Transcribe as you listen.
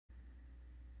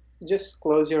Just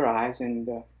close your eyes and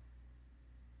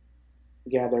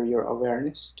gather your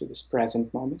awareness to this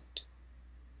present moment.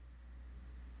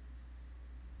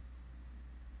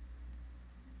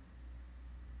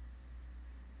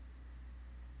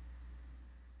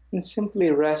 And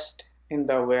simply rest in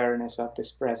the awareness of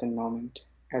this present moment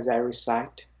as I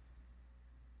recite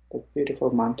the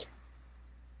beautiful mantra.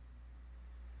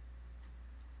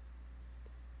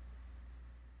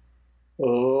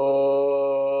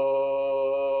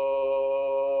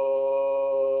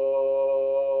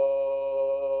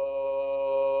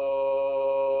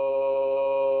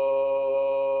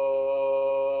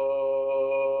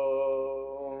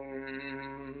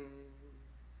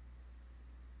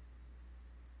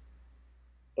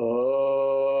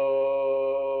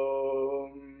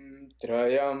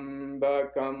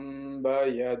 त्र्यम्बकं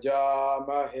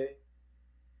यजामहे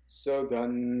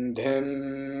सुगन्धिं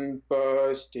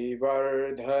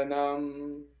पुष्टिवर्धनम्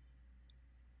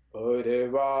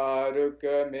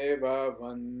उर्वारुकमिव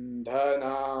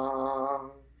बन्धनान्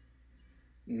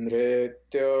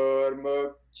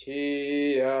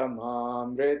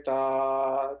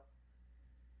मृत्योर्मुक्षीयमामृतात्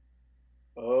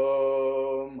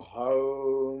ॐ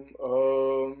हौं ॐ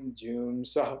जूं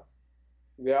सः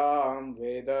व्यां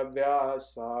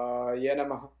वेदव्यासाय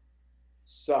नमः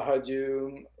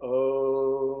सहजूं ॐ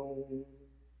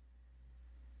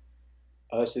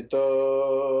असतो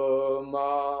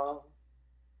मा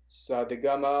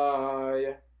सद्गमाय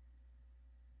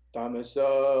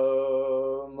तमसो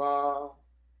मा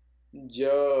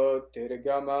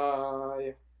ज्योतिर्गमाय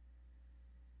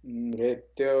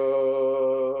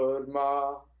मृत्योर्मा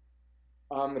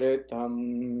अमृतं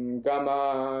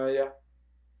गमाय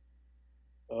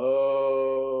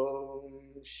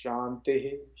ॐ शान्तिः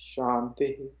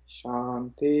शान्तिः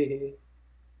शान्तिः.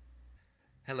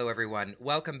 Hello, everyone.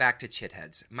 Welcome back to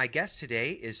Chitheads. My guest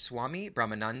today is Swami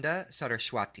Brahmananda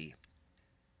Saraswati.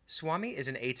 Swami is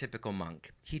an atypical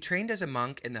monk. He trained as a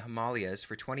monk in the Himalayas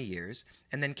for 20 years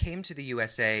and then came to the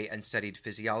USA and studied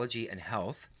physiology and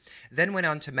health, then went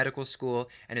on to medical school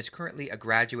and is currently a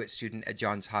graduate student at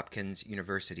Johns Hopkins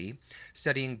University,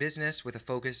 studying business with a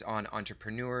focus on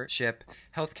entrepreneurship,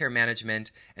 healthcare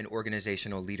management, and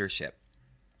organizational leadership.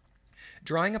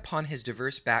 Drawing upon his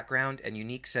diverse background and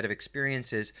unique set of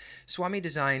experiences, Swami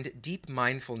designed Deep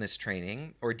Mindfulness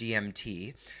Training, or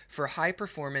DMT, for high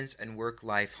performance and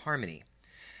work-life harmony.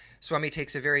 Swami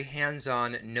takes a very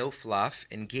hands-on, no-fluff,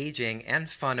 engaging, and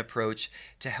fun approach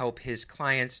to help his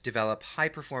clients develop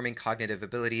high-performing cognitive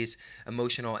abilities,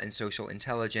 emotional and social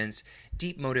intelligence,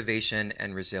 deep motivation,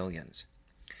 and resilience.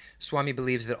 Swami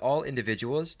believes that all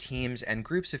individuals, teams, and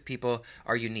groups of people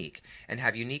are unique and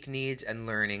have unique needs and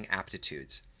learning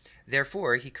aptitudes.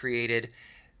 Therefore, he created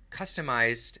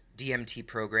customized DMT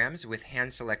programs with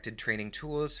hand-selected training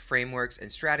tools, frameworks,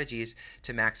 and strategies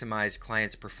to maximize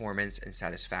clients' performance and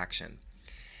satisfaction.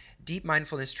 Deep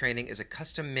Mindfulness Training is a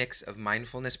custom mix of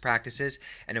mindfulness practices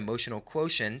and emotional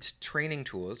quotient training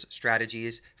tools,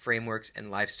 strategies, frameworks,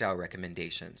 and lifestyle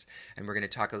recommendations. And we're going to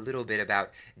talk a little bit about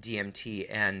DMT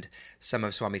and some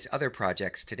of Swami's other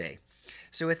projects today.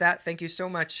 So with that, thank you so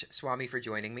much, Swami, for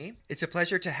joining me. It's a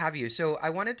pleasure to have you. So I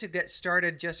wanted to get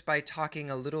started just by talking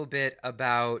a little bit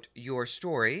about your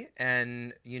story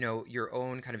and, your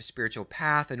own kind of spiritual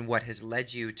path and what has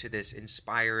led you to this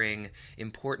inspiring,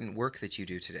 important work that you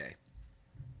do today.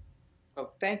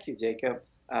 Well, thank you, Jacob.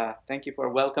 Thank you for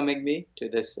welcoming me to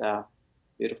this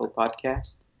beautiful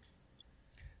podcast.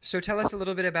 So tell us a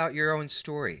little bit about your own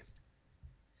story.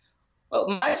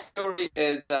 Well, my story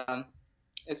is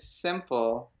it's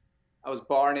simple. I was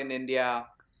born in India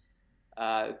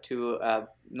to a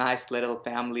nice little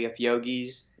family of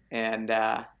yogis. And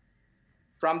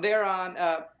from there on,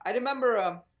 I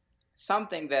remember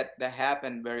something that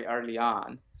happened very early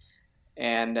on.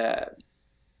 And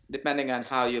depending on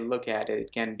how you look at it,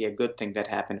 it can be a good thing that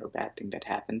happened or a bad thing that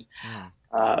happened.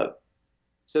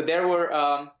 So there were,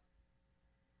 I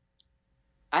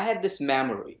had this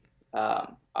memory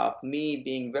of me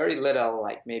being very little,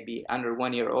 like maybe under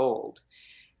 1 year old,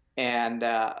 and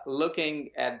looking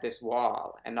at this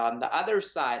wall. And on the other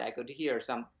side, I could hear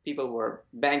some people were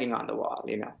banging on the wall,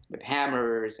 with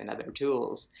hammers and other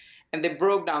tools. And they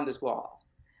broke down this wall.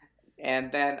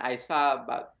 And then I saw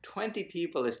about 20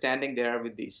 people standing there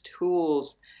with these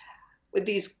tools, with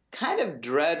these kind of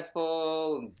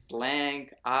dreadful,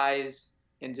 blank eyes,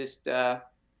 and just,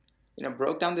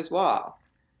 broke down this wall.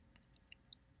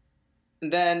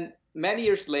 And then many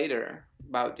years later,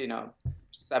 about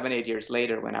 7, 8 years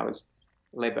later, when I was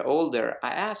a little bit older, I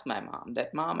asked my mom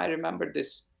that, Mom, I remember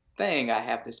this thing. I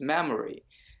have this memory.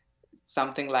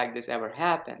 Something like this ever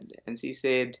happened. And she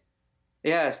said,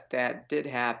 Yes, that did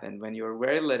happen. When you were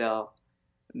very little,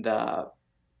 the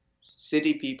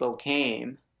city people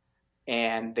came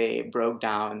and they broke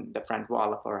down the front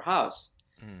wall of our house.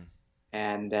 Mm,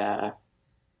 And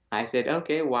I said,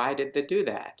 okay, why did they do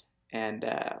that? And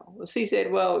she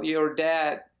said, well, your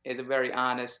dad is a very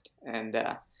honest and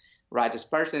righteous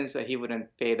person, so he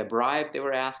wouldn't pay the bribe they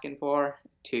were asking for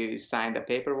to sign the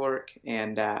paperwork.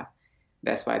 And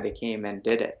that's why they came and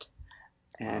did it.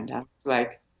 wow. And I'm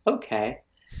like, okay.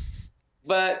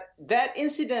 But that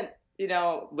incident,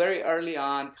 very early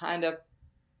on kind of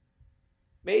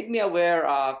made me aware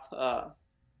of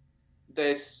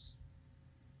this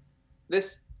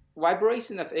this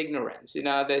vibration of ignorance,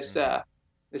 Mm,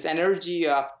 this energy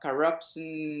of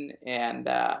corruption and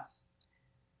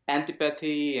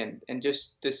antipathy and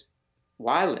just this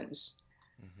violence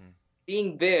hmm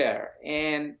being there.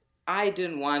 And I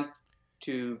didn't want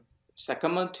to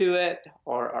succumb to it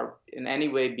or in any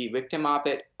way be victim of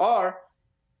it or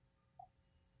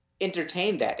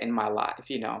entertain that in my life,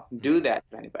 do Yeah. that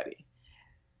to anybody.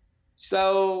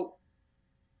 So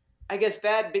I guess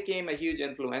that became a huge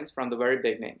influence from the very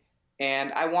beginning.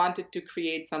 And I wanted to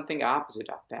create something opposite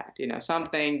of that,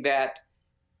 something that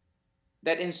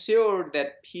ensured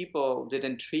that people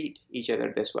didn't treat each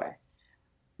other this way.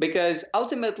 Because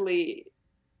ultimately,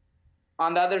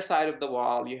 on the other side of the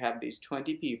wall, you have these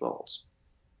 20 peoples.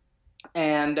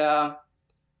 And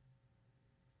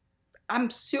I'm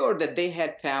sure that they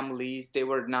had families. They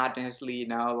were not necessarily,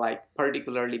 like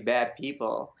particularly bad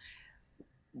people,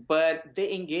 but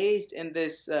they engaged in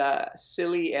this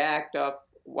silly act of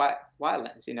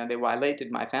violence. They violated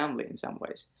my family in some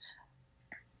ways.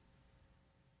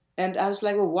 And I was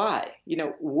like, well, why?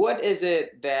 What is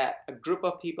it that a group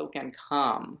of people can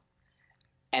come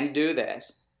and do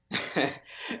this?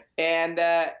 And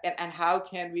how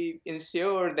can we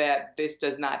ensure that this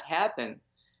does not happen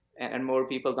and more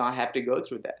people don't have to go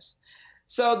through this?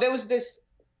 So there was this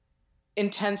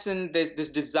intention, this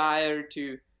desire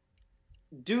to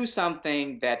do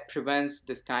something that prevents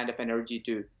this kind of energy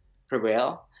to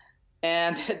prevail.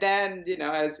 And then,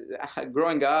 as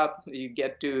growing up, you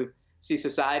get to see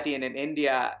society, and in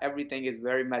India, everything is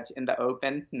very much in the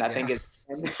open. Nothing Yeah. is.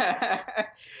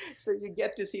 So you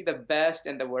get to see the best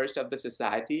and the worst of the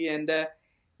society, and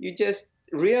you just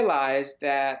realize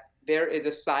that there is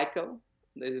a cycle.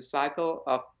 There's a cycle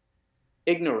of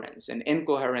ignorance and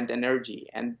incoherent energy,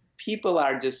 and people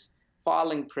are just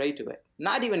falling prey to it.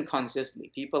 Not even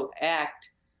consciously. People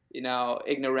act,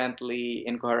 ignorantly,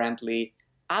 incoherently,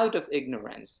 out of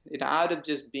ignorance, out of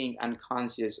just being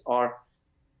unconscious or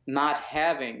not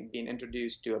having been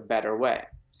introduced to a better way.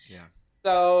 Yeah.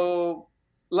 So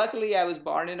luckily I was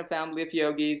born in a family of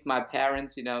yogis. My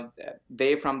parents,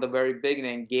 they from the very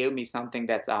beginning gave me something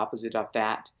that's opposite of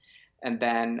that. And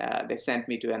then they sent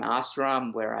me to an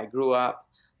ashram where I grew up,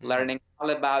 Mm, learning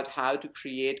all about how to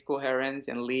create coherence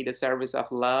and lead a service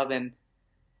of love and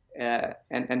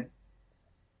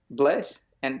bliss.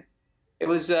 And it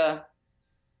was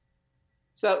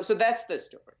so that's the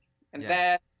story. And yeah.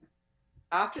 then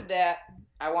after that,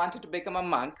 I wanted to become a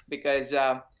monk because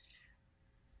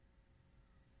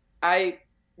I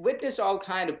witnessed all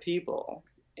kind of people,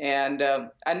 and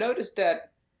I noticed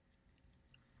that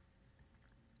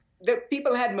the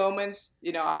people had moments,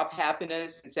 of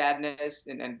happiness and sadness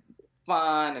and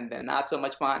fun, and then not so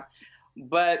much fun.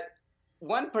 But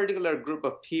one particular group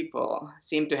of people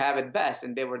seemed to have it best,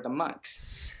 and they were the monks.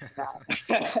 Now,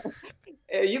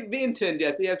 you've been to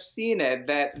India, so you have seen it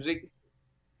that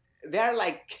they're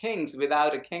like kings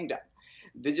without a kingdom.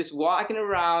 They're just walking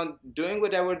around doing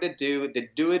whatever they do. They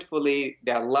do it fully.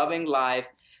 They're loving life,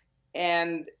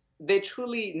 and they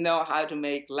truly know how to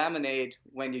make lemonade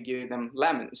when you give them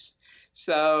lemons.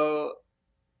 So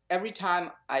every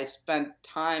time I spent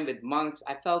time with monks,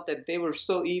 I felt that they were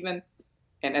so even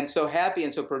and so happy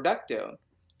and so productive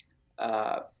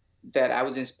uh, that I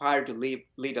was inspired to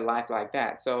lead a life like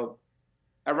that. So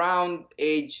around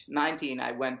age 19,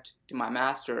 I went to my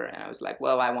master and I was like,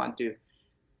 well, I want to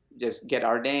just get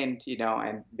ordained,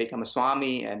 and become a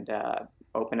swami and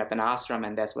open up an ashram,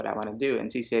 and that's what I want to do.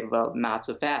 And she said, well, not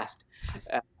so fast.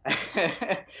 Uh,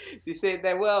 she said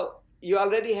that, well, you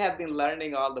already have been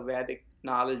learning all the Vedic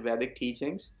knowledge, Vedic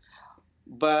teachings,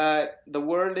 but the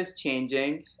world is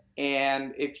changing,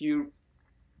 and if you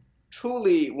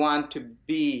truly want to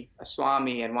be a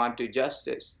swami and want to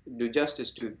do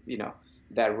justice to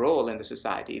that role in the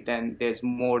society, then there's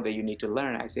more that you need to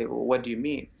learn. I say, well, what do you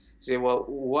mean? Say, well,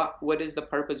 what is the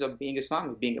purpose of being a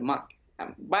swami, being a monk?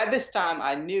 By this time,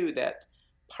 I knew that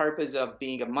purpose of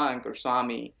being a monk or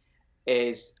swami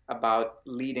is about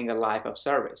leading a life of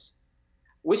service.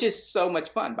 which is so much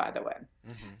fun, by the way.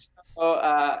 Hmm.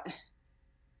 So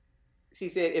she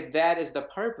said, if that is the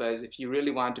purpose, if you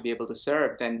really want to be able to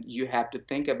serve, then you have to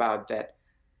think about that.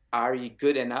 Are you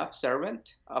good enough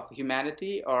servant of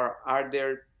humanity, or are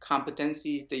there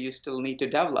competencies that you still need to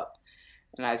develop?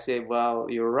 And I said, well,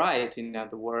 you're right. The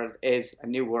world is a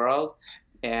new world,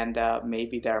 and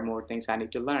maybe there are more things I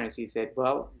need to learn. She said,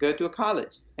 well, go to a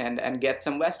college and get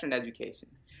some Western education.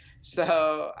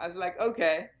 So I was like,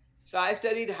 okay. So I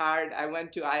studied hard. I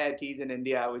went to IITs in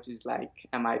India, which is like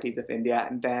MITs of India.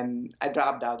 And then I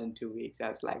dropped out in 2 weeks. I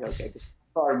was like, okay, this is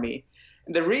for me.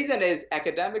 And the reason is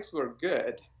academics were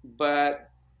good,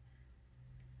 but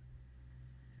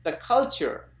the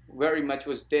culture very much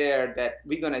was there that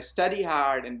we're going to study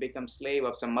hard and become slave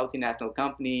of some multinational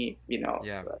company,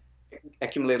 Yeah.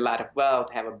 accumulate a lot of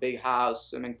wealth, have a big house,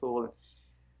 swimming pool,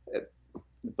 uh,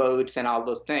 boats, and all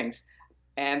those things.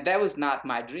 And that was not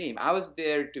my dream. I was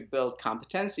there to build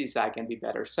competencies so I can be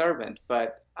better servant.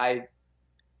 But I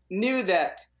knew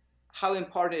that how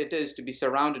important it is to be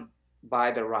surrounded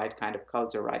by the right kind of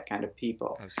culture, right kind of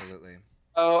people. Absolutely.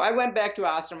 So I went back to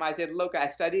ashram. I said, look, I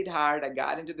studied hard. I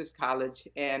got into this college,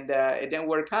 and it didn't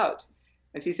work out.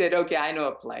 And she said, okay, I know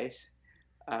a place.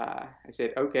 I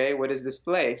said, okay, what is this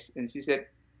place? And she said,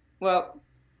 well,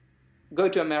 go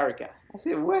to America. I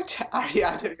said, what? Are you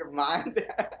out of your mind?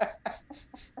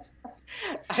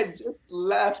 I just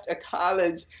left a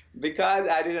college because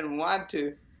I didn't want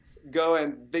to go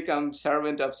and become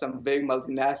servant of some big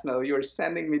multinational. You were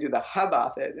sending me to the hub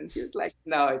of it. And she was like,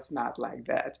 no, it's not like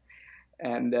that.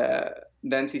 And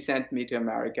then she sent me to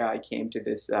America. I came to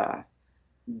this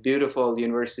beautiful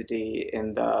university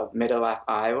in the middle of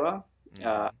Iowa,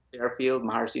 Fairfield,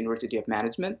 Maharishi University of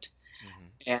Management.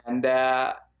 And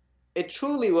it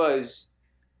truly was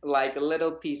like a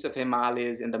little piece of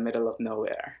Himalayas in the middle of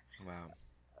nowhere. Wow.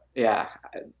 Yeah.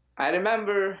 I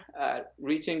remember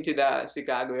reaching to the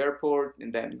Chicago airport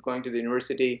and then going to the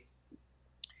university.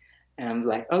 And I'm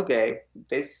like, okay,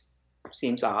 this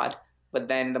seems odd. But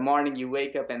then in the morning you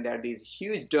wake up and there are these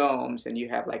huge domes and you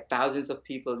have like thousands of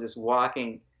people just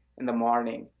walking in the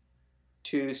morning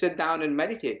to sit down and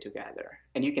meditate together.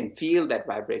 And you can feel that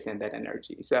vibration, that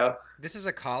energy. So this is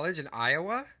a college in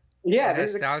Iowa yeah, that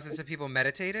has thousands of people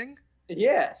meditating?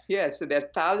 Yes. So there are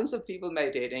thousands of people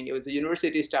meditating. It was a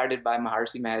university started by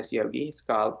Maharishi Mahesh Yogi. It's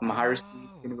called Maharishi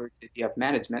University of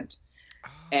Management. Oh.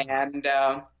 And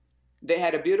they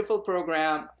had a beautiful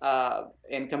program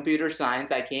in computer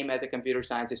science. I came as a computer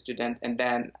science student, and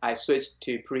then I switched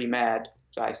to pre-med.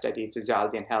 So I studied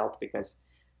physiology and health because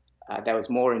that was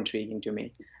more intriguing to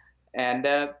me. And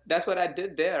that's what I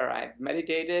did there. I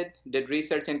meditated, did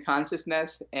research in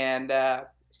consciousness, and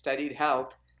studied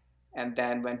health, and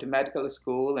then went to medical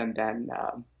school, and then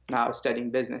now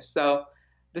studying business. So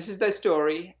this is the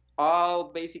story, all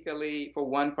basically for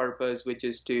one purpose, which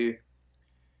is to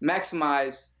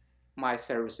maximize my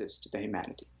services to the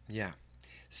humanity. Yeah.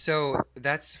 So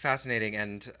that's fascinating,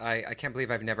 and I can't believe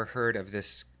I've never heard of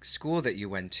this school that you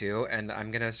went to, and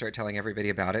I'm going to start telling everybody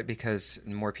about it because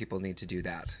more people need to do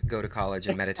that. Go to college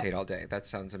and meditate all day. That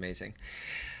sounds amazing.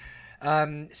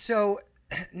 So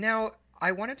now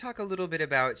I want to talk a little bit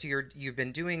about, so you've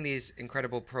been doing these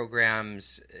incredible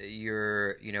programs.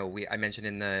 I mentioned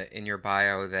in your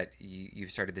bio that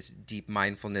you've started this deep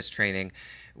mindfulness training,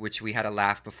 which we had a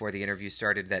laugh before the interview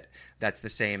started that's the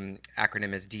same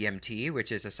acronym as DMT,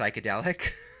 which is a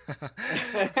psychedelic.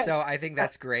 So I think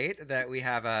that's great that we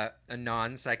have a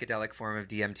non-psychedelic form of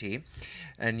DMT,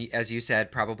 and as you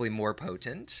said, probably more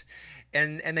potent.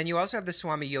 And then you also have the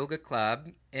Swami Yoga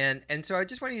Club, and so I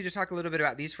just wanted you to talk a little bit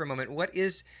about these for a moment. What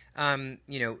is,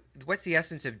 what's the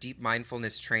essence of deep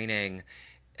mindfulness training?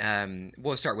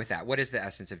 We'll start with that. What is the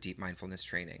essence of deep mindfulness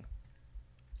training?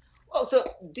 Well, so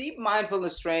deep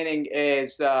mindfulness training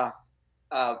is a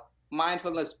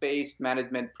mindfulness-based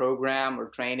management program or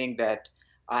training that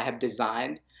I have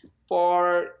designed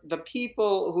for the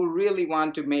people who really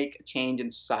want to make a change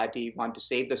in society, want to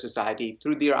save the society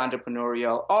through their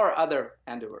entrepreneurial or other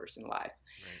endeavors in life.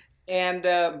 Right.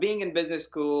 And being in business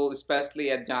school,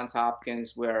 especially at Johns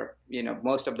Hopkins, where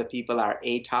most of the people are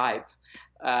A-type,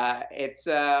 it's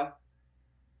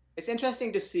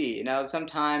interesting to see.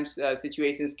 Sometimes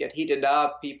situations get heated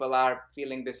up. People are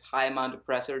feeling this high amount of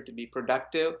pressure to be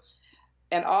productive.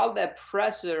 And all that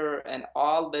pressure and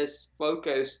all this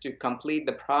focus to complete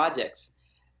the projects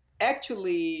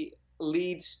actually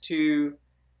leads to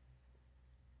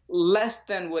less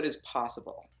than what is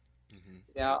possible.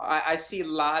 Mm-hmm. I see a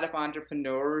lot of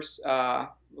entrepreneurs, a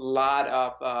lot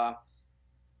of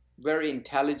very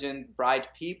intelligent,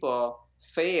 bright people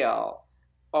fail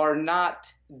or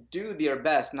not do their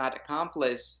best, not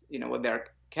accomplish, what they're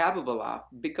capable of,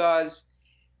 because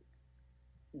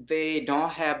they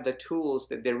don't have the tools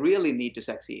that they really need to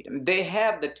succeed. I mean, they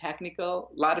have the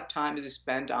technical, a lot of time is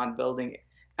spent on building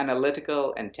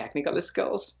analytical and technical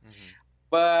skills,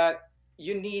 but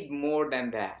you need more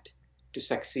than that to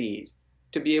succeed,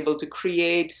 to be able to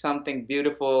create something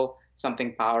beautiful,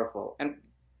 something powerful. And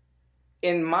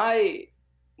in my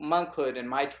monkhood and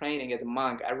my training as a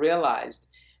monk, I realized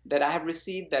that I have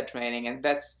received that training, and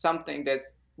that's something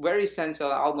that's very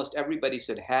essential. Almost everybody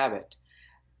should have it.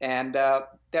 And there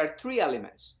are three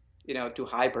elements, to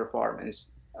high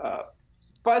performance.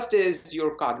 First is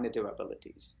your cognitive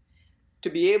abilities. To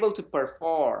be able to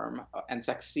perform and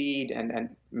succeed and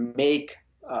make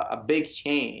a big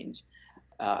change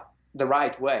the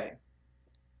right way,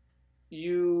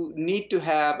 you need to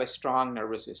have a strong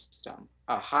nervous system,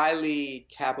 a highly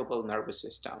capable nervous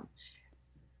system.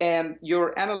 And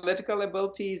your analytical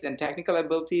abilities and technical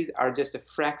abilities are just a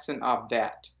fraction of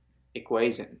that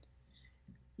equation.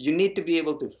 You need to be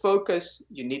able to focus,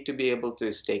 you need to be able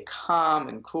to stay calm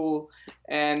and cool,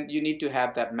 and you need to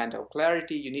have that mental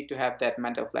clarity, you need to have that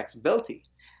mental flexibility.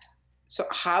 So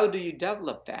how do you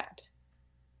develop that?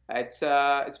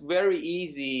 It's very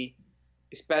easy,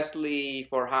 especially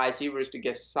for high achievers, to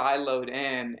get siloed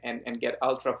in and get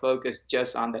ultra focused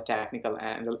just on the technical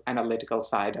and analytical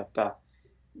side of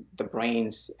the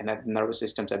brain's and the nervous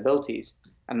system's abilities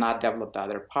and not develop the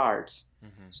other parts.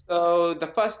 So the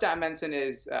first dimension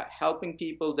is helping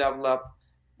people develop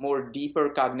more deeper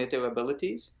cognitive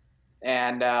abilities.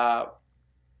 And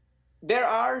there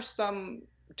are some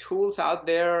tools out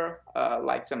there,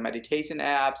 like some meditation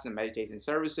apps and meditation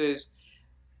services.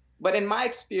 But in my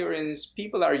experience,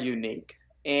 people are unique.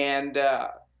 And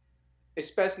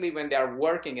especially when they are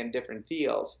working in different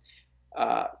fields,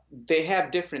 they have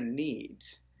different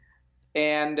needs.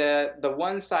 And the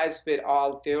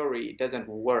one-size-fits-all theory doesn't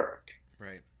work.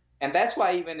 Right. And that's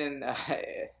why even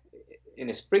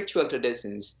in spiritual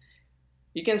traditions,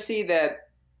 you can see that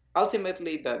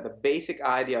ultimately the basic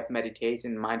idea of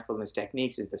meditation, mindfulness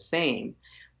techniques is the same,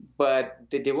 but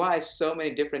they devise so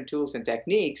many different tools and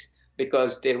techniques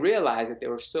because they realized that there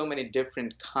were so many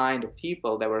different kind of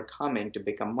people that were coming to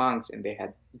become monks, and they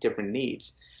had different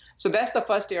needs. So that's the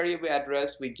first area we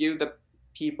address. We give the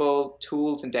people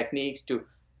tools and techniques to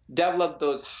develop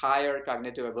those higher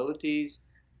cognitive abilities,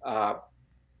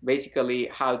 basically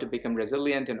how to become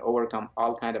resilient and overcome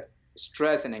all kind of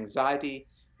stress and anxiety,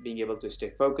 being able to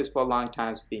stay focused for long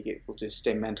times, being able to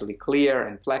stay mentally clear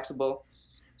and flexible.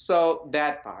 So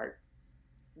that part.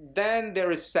 Then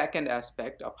there is second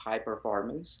aspect of high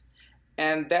performance,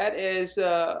 and that is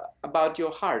about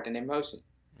your heart and emotion.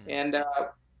 And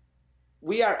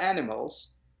we are animals,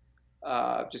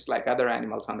 just like other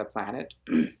animals on the planet,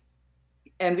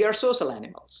 and we are social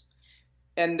animals.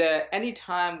 And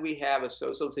anytime we have a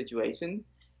social situation,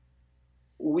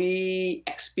 we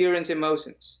experience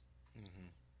emotions.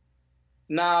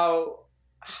 Now,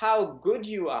 how good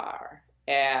you are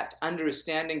at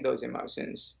understanding those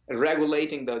emotions,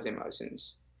 regulating those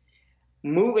emotions,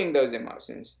 moving those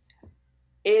emotions,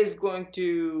 is going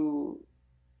to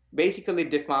basically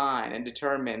define and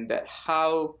determine that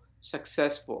how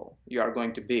successful you are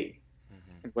going to be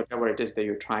in whatever it is that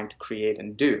you're trying to create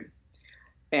and do.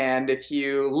 And if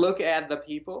you look at the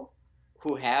people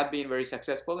who have been very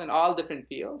successful in all different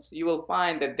fields, you will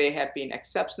find that they have been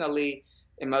exceptionally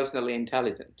emotionally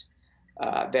intelligent.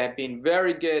 They have been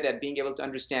very good at being able to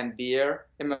understand their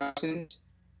emotions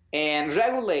and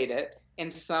regulate it in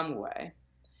some way,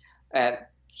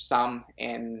 some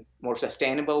in more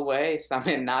sustainable way, some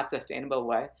in not sustainable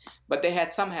way, but they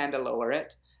had some handle over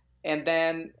it. And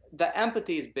then the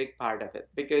empathy is a big part of it,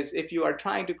 because if you are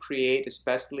trying to create,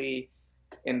 especially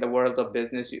in the world of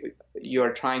business, you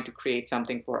are trying to create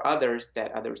something for others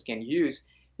that others can use,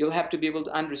 you'll have to be able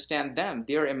to understand them,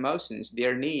 their emotions,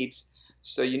 their needs.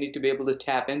 So you need to be able to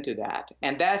tap into that.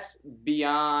 And that's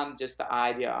beyond just the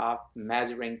idea of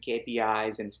measuring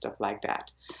KPIs and stuff like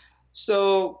that.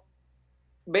 So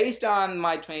based on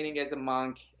my training as a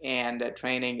monk and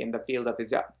training in the field of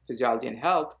physiology and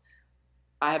health,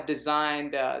 I have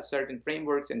designed certain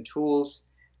frameworks and tools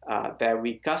that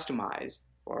we customize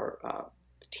for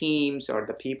teams or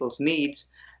the people's needs,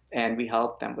 and we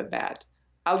help them with that.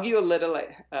 I'll give you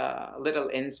a little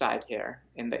insight here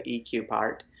in the EQ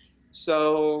part.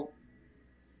 So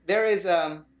there is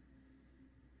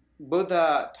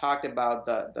Buddha talked about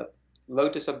the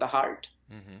lotus of the heart,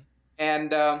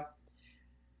 and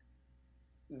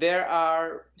there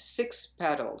are 6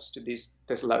 petals to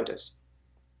this lotus.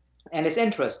 And it's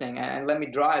interesting, and let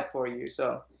me draw it for you.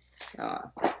 So Uh,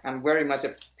 I'm very much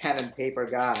a pen and paper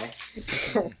guy.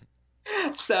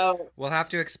 So We'll have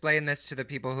to explain this to the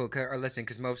people who are listening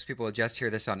because most people will just hear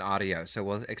this on audio. So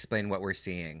we'll explain what we're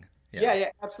seeing. Yeah. yeah, yeah,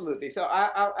 absolutely. So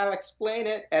I'll explain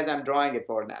it as I'm drawing it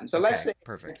for them. So let's Okay, say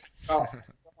perfect.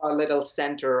 a little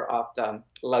center of the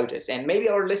lotus, and maybe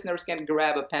our listeners can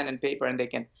grab a pen and paper and they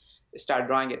can start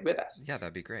drawing it with us. Yeah,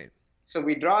 that'd be great. So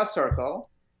we draw a circle,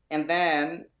 and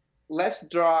then let's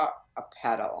draw a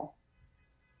petal.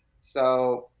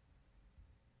 So,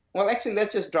 well, actually,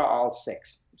 let's just draw all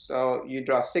six. So you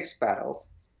draw six petals,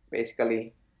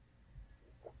 basically.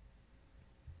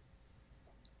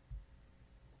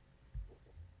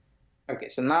 Okay,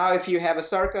 so now if you have a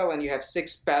circle and you have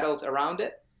six petals around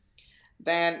it,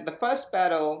 then the first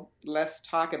petal, let's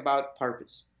talk about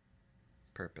purpose.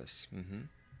 Purpose. Mm-hmm.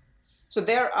 So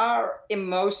there are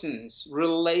emotions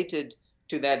related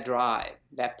to that drive,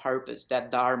 that purpose,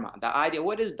 that dharma, the idea.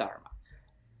 What is dharma?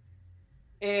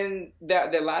 And there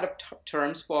are a lot of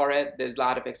terms for it. There's a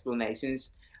lot of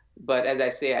explanations. But as I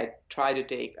say, I try to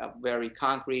take a very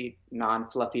concrete,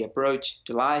 non-fluffy approach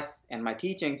to life and my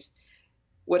teachings.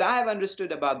 What I have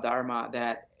understood about dharma,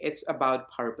 that it's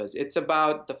about purpose. It's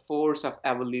about the force of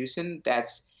evolution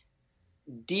that's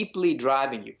deeply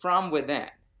driving you from within.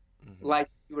 Mm-hmm. Like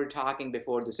you were talking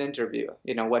before this interview,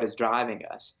 what is driving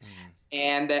us.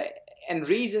 Mm-hmm. And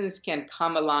reasons can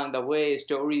come along the way,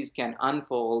 stories can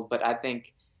unfold, but I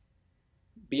think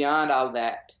beyond all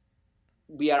that,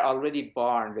 we are already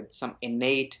born with some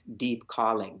innate deep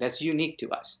calling that's unique to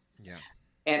us. Yeah.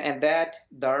 And that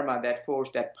dharma, that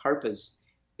force, that purpose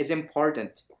is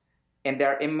important. And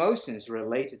there are emotions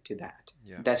related to that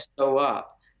that show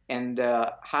up. And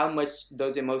how much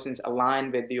those emotions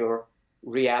align with your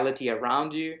reality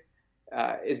around you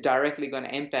is directly going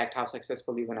to impact how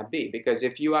successful you're going to be. Because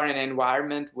if you are in an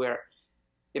environment where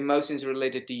emotions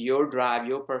related to your drive,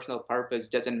 your personal purpose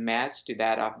doesn't match to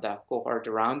that of the cohort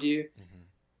around you, mm-hmm.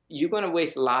 you're going to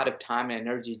waste a lot of time and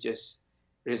energy just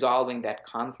resolving that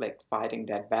conflict, fighting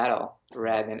that battle,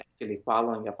 rather than actually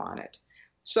following up on it.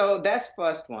 So that's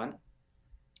first one.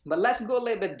 But let's go a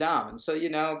little bit down. So,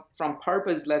 from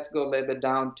purpose, let's go a little bit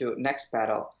down to next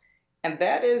petal. And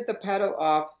that is the petal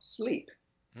of sleep.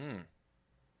 Mm.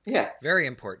 Yeah. Very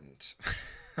important.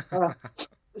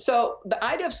 So the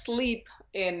idea of sleep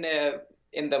in the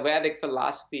Vedic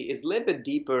philosophy is a little bit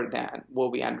deeper than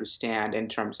what we understand in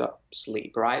terms of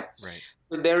sleep, right? Right.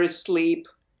 So there is sleep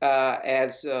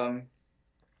as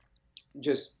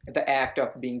just the act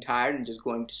of being tired and just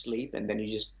going to sleep, and then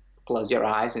you just close your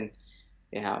eyes and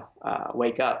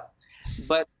wake up.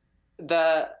 But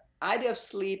the idea of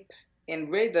sleep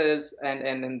in Vedas and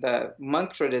in the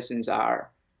monk traditions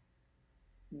are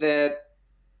that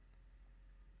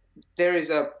there is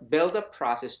a build-up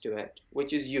process to it,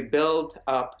 which is you build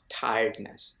up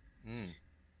tiredness. Mm.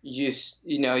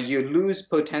 You lose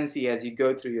potency as you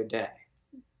go through your day.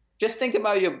 Just think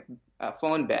about your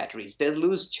phone batteries. They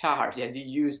lose charge as you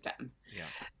use them. Yeah.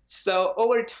 So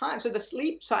over time, so the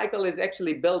sleep cycle is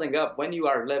actually building up when you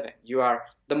are living.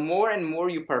 The more and more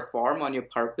you perform on your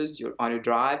purpose, on your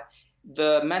drive,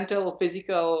 the mental,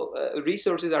 physical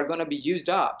resources are going to be used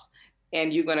up,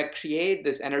 and you're going to create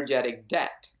this energetic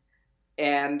debt.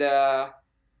 And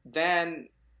then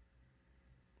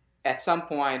at some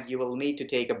point, you will need to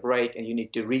take a break and you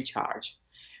need to recharge.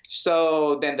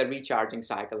 So then the recharging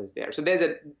cycle is there. So there's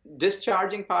a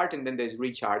discharging part and then there's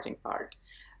recharging part.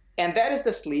 And that is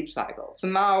the sleep cycle. So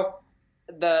now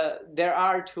there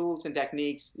are tools and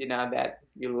techniques, that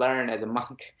you learn as a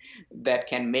monk that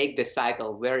can make the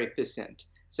cycle very efficient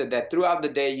so that throughout the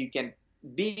day you can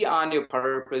be on your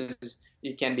purpose,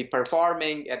 you can be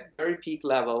performing at very peak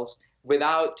levels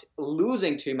without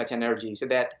losing too much energy, so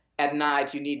that at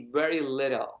night you need very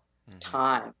little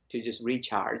time to just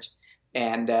recharge,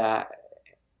 and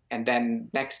then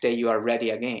next day you are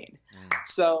ready again.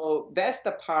 So that's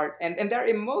the part, and there are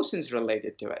emotions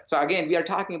related to it. So again, we are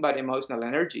talking about emotional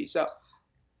energy. So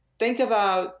think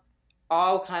about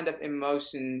all kind of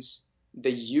emotions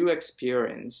that you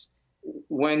experience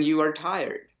when you are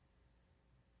tired.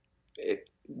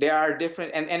 There are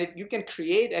different, and you can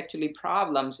create actually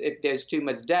problems if there's too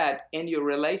much debt in your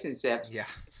relationships. Yeah.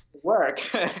 Work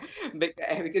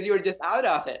because you're just out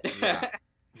of it. Yeah.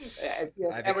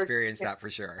 I've experienced that for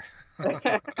sure.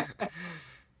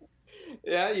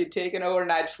 Yeah, you take an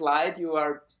overnight flight, you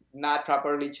are not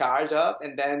properly charged up,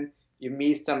 and then you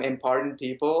meet some important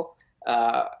people,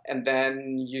 and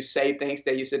then you say things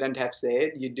that you shouldn't have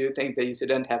said, you do things that you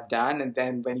shouldn't have done, and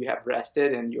then when you have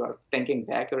rested and you are thinking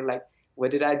back, you're like,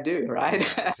 what did I do, right?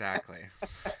 Yeah, exactly.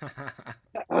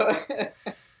 So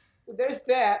there's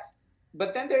that.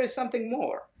 But then there is something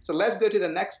more. So let's go to the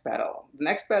next petal. The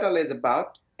next petal is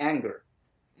about anger.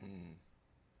 Mm.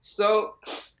 So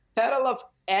petal of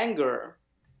anger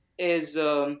is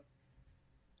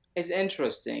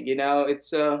interesting.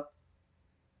 It's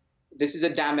this is a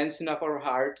dimension of our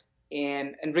heart,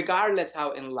 and regardless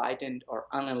how enlightened or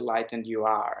unenlightened you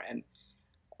are, and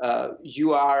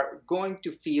you are going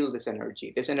to feel this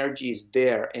energy. This energy is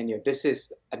there in you. This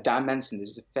is a dimension. This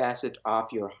is a facet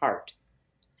of your heart.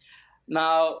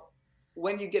 Now,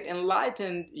 when you get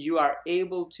enlightened, you are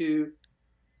able to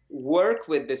work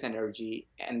with this energy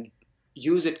and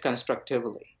use it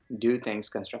constructively, do things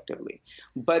constructively.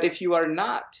 But if you are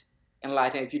not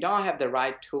enlightened, if you don't have the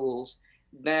right tools,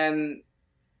 then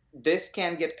this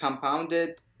can get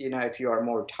compounded. If you are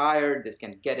more tired, this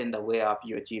can get in the way of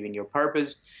you achieving your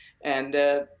purpose. And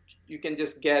you can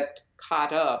just get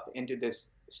caught up into this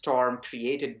storm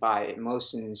created by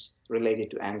emotions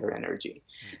related to anger energy.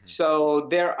 Mm-hmm. So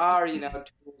there are,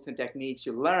 tools and techniques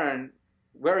you learn,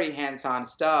 very hands-on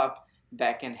stuff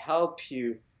that can help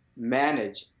you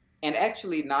manage and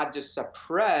actually not just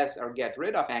suppress or get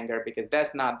rid of anger, because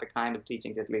that's not the kind of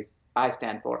teachings, at least I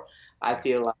stand for. I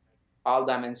feel like all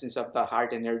dimensions of the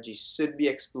heart energy should be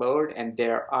explored, and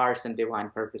there are some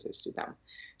divine purposes to them.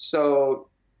 So,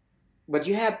 but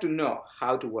you have to know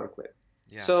how to work with.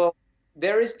 Yeah. So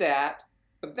there is that.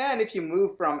 But then if you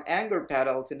move from anger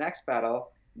petal to next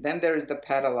petal, then there is the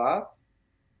petal of,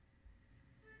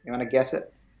 you want to guess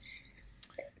it?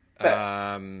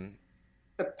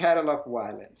 It's the petal of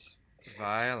violence.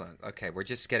 Violent. Okay, we're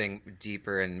just getting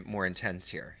deeper and more intense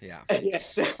here. Yeah.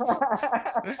 Yes.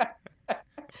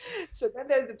 So then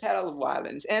there's the petal of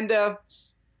violence, and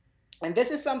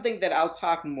this is something that I'll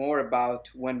talk more about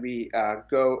when we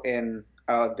go in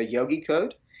the Yogi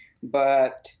Code.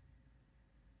 But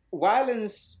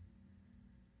violence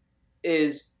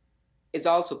is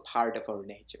also part of our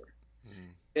nature.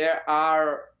 Mm. There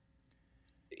are,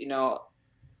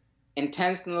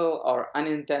 intentional or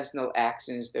unintentional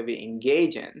actions that we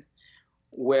engage in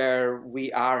where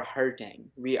we are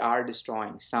hurting, we are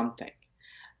destroying something.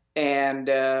 And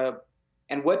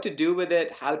what to do with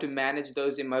it, how to manage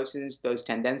those emotions, those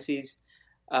tendencies,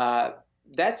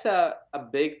 that's a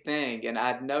big thing. And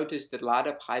I've noticed that a lot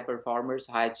of high performers,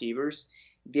 high achievers,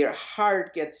 their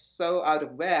heart gets so out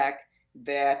of whack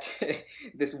that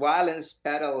this violence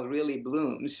petal really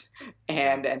blooms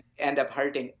and end up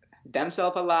hurting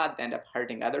themselves a lot, end up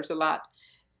hurting others a lot.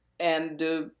 And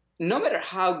no matter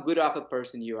how good of a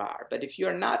person you are, but if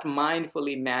you're not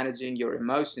mindfully managing your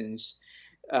emotions,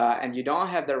 and you don't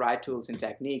have the right tools and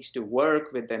techniques to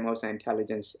work with the emotional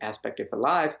intelligence aspect of your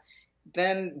life,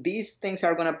 then these things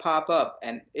are going to pop up.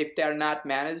 And if they're not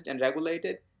managed and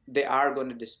regulated, they are going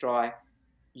to destroy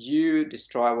you,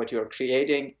 destroy what you're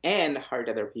creating, and hurt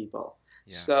other people.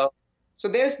 Yeah. So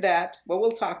there's that, but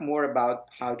we'll talk more about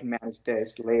how to manage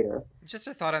this later. Just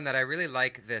a thought on that. I really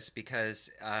like this because,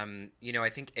 I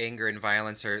think anger and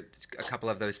violence are a couple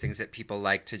of those things that people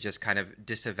like to just kind of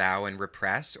disavow and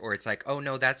repress, or it's like, oh,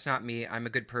 no, that's not me. I'm a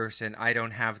good person. I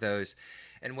don't have those.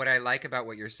 And what I like about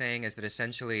what you're saying is that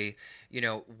essentially,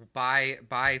 by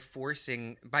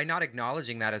not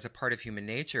acknowledging that as a part of human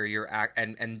nature,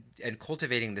 and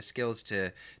cultivating the skills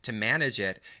to manage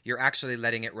it, you're actually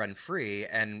letting it run free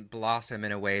and blossom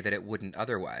in a way that it wouldn't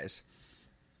otherwise.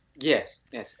 Yes,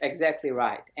 exactly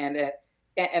right. And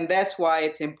that's why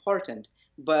it's important.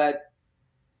 But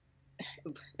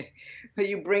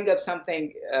you bring up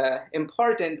something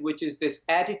important, which is this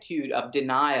attitude of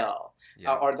denial.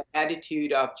 Yeah. Or the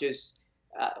attitude of just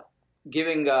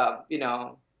giving a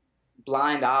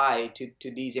blind eye to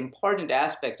these important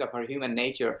aspects of our human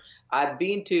nature. I've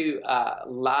been to a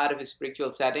lot of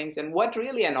spiritual settings, and what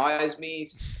really annoys me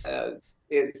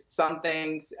is some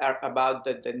things about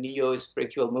the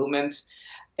neo-spiritual movements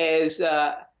is,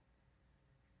 I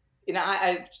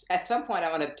at some point I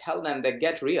want to tell them that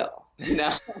get real,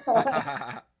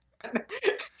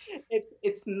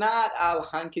 It's not all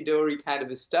hunky-dory kind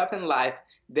of stuff in life.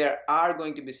 There are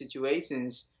going to be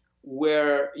situations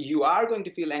where you are going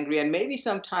to feel angry, and maybe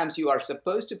sometimes you are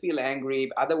supposed to feel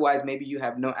angry, otherwise maybe you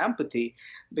have no empathy.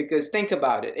 Because think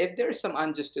about it, if there's some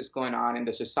injustice going on in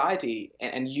the society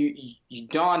and you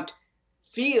don't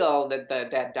feel that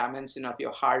that dimension of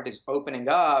your heart is opening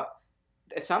up,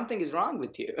 something is wrong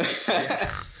with you.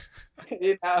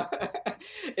 Yeah.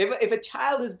 If a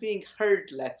child is being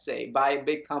hurt, let's say, by a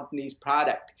big company's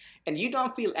product, and you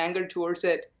don't feel anger towards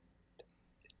it,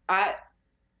 I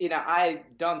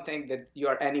don't think that you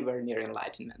are anywhere near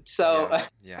enlightenment. So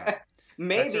yeah.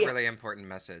 Maybe that's a really important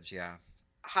message. Yeah.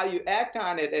 How you act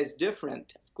on it is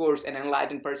different. Of course, an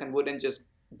enlightened person wouldn't just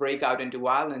break out into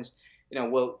violence.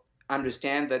 Well,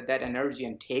 understand that energy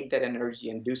and take that energy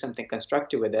and do something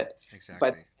constructive with it. But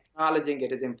Exactly. acknowledging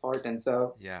it is important.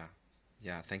 So Yeah.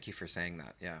 Yeah. Thank you for saying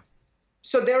that. Yeah.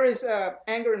 there is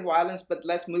anger and violence, but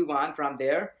let's move on from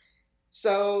there.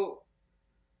 So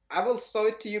I will show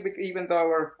it to you, even though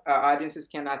our audiences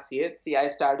cannot see it. See, I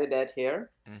started at here,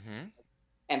 Mm-hmm.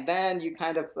 and then you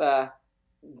kind of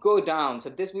go down. So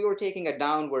this, we were taking a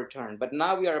downward turn, but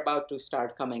now we are about to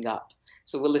start coming up.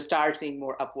 So we'll start seeing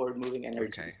more upward moving Okay.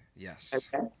 energies. Yes.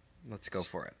 Okay. Let's go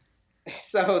for it.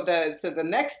 So the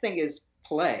next thing is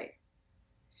play.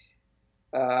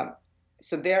 Uh,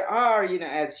 so there are,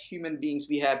 as human beings,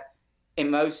 we have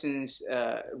emotions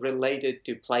related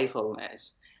to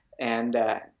playfulness and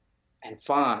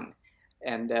fun,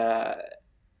 and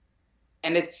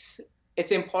it's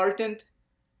important.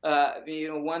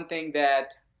 One thing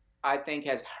that I think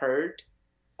has hurt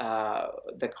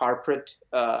the corporate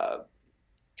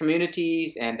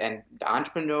communities and the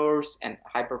entrepreneurs and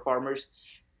high performers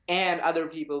and other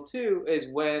people too is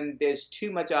when there's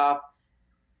too much of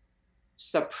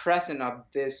suppression of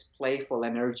this playful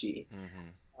energy. Mm-hmm.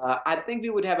 I think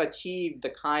we would have achieved the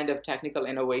kind of technical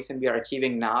innovation we are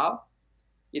achieving now,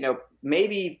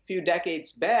 maybe a few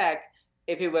decades back,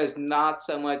 if it was not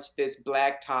so much this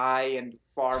black tie and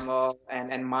formal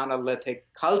and monolithic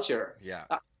culture. Yeah.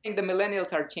 I think the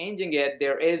millennials are changing it.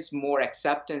 There is more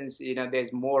acceptance,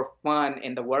 there's more fun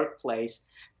in the workplace.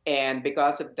 And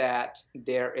because of that,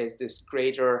 there is this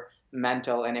greater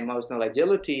mental and emotional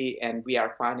agility, and we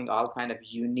are finding all kind of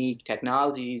unique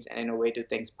technologies and innovative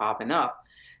things popping up.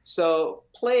 So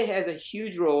play has a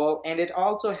huge role, and it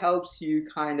also helps you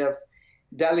kind of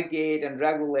delegate and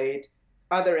regulate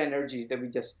other energies that we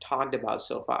just talked about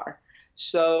so far.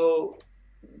 So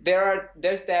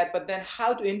there's that, but then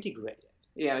how to integrate it?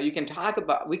 We can talk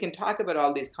about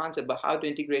all these concepts, but how to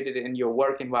integrate it in your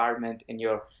work environment, in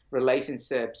your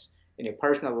relationships, in your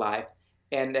personal life.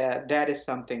 And that is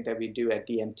something that we do at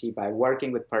DMT by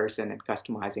working with person and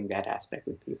customizing that aspect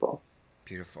with people.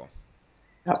 Beautiful.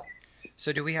 Yep.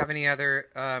 So do we have any other,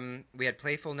 we had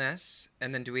playfulness,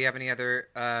 and then do we have any other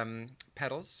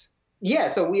petals? Yeah,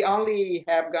 so we only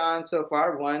have gone so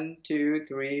far 1, 2,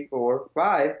 3, 4,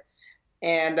 5.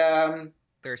 And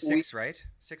there are 6, right?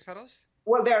 6 petals?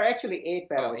 Well, there are actually 8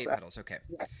 petals. Oh, 8 petals, okay.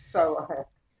 Yeah. So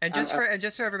and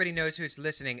just so everybody knows who's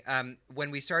listening,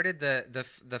 when we started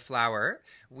the flower,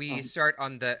 we start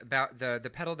on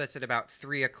the petal that's at about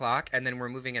 3 o'clock, and then we're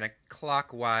moving in a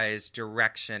clockwise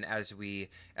direction as we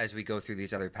go through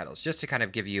these other petals, just to kind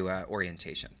of give you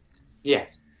orientation.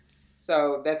 Yes,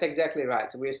 so that's exactly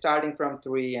right. So we're starting from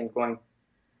 3 and going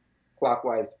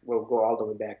clockwise. We'll go all the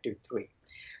way back to 3.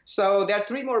 So there are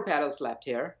 3 more petals left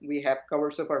here. We have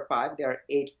covered so far 5. There are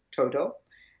 8 total.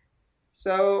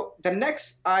 So the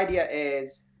next idea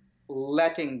is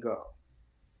letting go.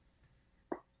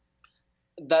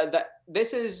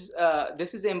 This is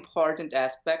an important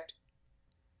aspect.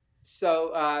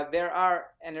 So there are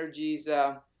energies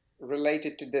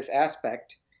related to this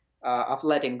aspect of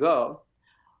letting go.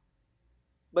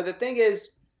 But the thing is,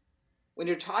 when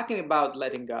you're talking about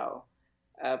letting go,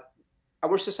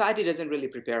 our society doesn't really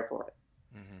prepare for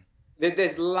it. Mm-hmm.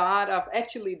 There's a lot of,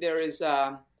 actually there's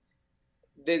a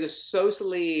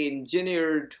socially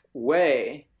engineered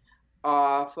way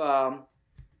of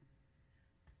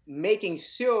making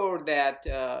sure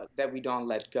that we don't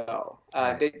let go.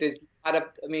 Right. There's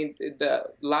a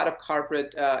lot of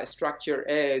corporate structure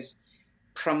is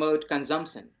promote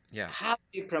consumption. Yeah. How do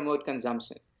you promote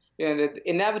consumption?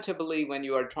 Inevitably, when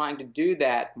you are trying to do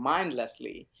that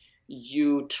mindlessly,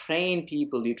 you train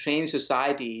people, you train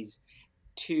societies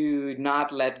to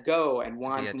not let go and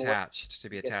want to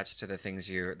be attached to the things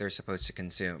they're supposed to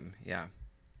consume. Yeah,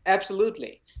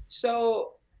 absolutely.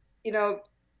 So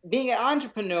being an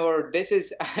entrepreneur, this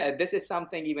is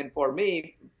something, even for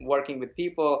me, working with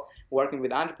people, working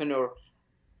with entrepreneurs,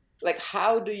 like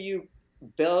how do you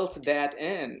build that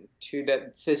in to the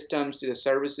systems, to the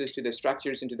services, to the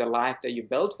structures, into the life that you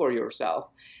build for yourself?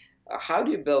 How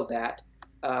do you build that,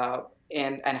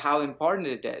 and how important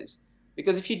it is?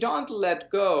 Because if you don't let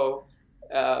go,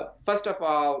 first of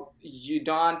all, you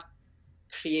don't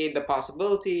create the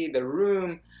possibility, the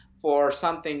room for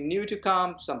something new to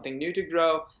come, something new to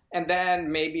grow, and then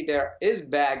maybe there is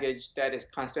baggage that is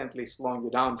constantly slowing you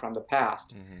down from the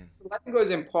past. Mm-hmm. So letting go is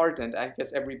important. I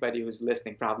guess everybody who's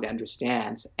listening probably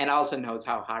understands and also knows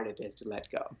how hard it is to let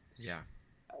go. Yeah.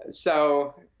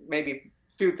 So maybe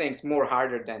few things more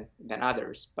harder than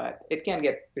others, but it can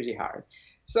get pretty hard.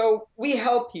 So we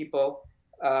help people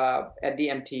at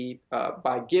DMT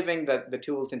by giving the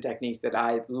tools and techniques that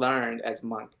I learned as a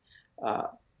monk,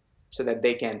 so that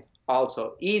they can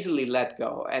also easily let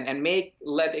go and make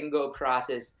letting go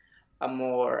process a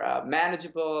more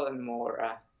manageable and more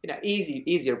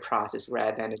easier process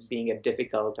rather than it being a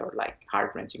difficult or like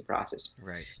heart-wrenching process.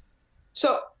 Right.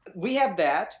 So we have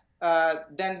that.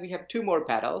 Then we have two more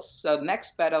petals. So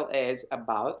next petal is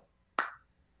about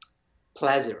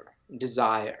pleasure,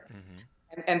 desire.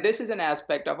 And this is an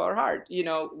aspect of our heart.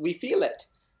 We feel it.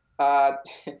 Uh,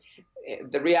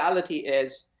 the reality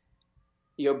is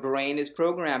your brain is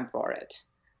programmed for it.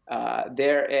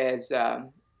 There is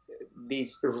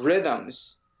these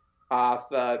rhythms of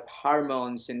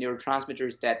hormones and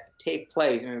neurotransmitters that take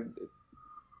place.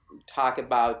 Talk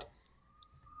about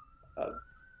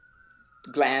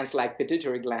glands like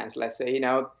pituitary glands, let's say,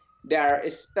 there are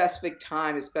a specific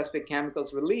time, specific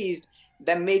chemicals released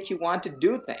that make you want to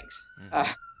do things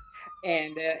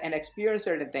and experience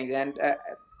certain things. And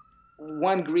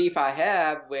one grief I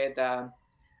have with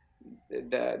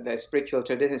the spiritual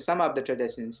traditions, some of the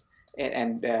traditions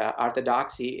and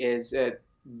orthodoxy is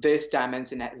this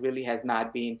dimension that really has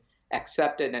not been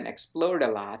accepted and explored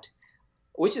a lot,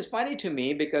 which is funny to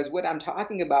me because what I'm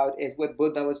talking about is what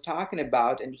Buddha was talking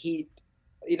about. And he,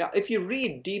 if you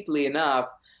read deeply enough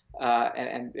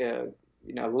and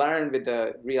learn with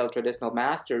the real traditional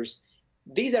masters,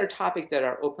 these are topics that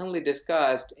are openly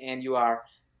discussed and you are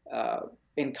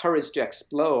encouraged to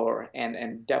explore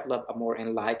and develop a more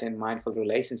enlightened, mindful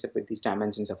relationship with these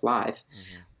dimensions of life.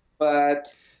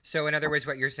 But so, in other words,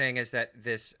 what you're saying is that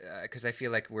this, because I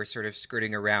feel like we're sort of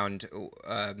skirting around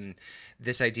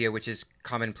this idea, which is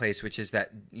commonplace, which is that,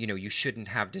 you shouldn't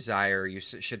have desire. You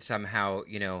should somehow,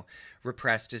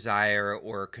 repress desire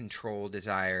or control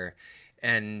desire.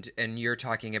 And you're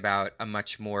talking about a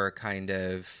much more kind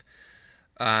of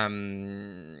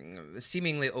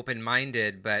seemingly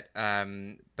open-minded, but a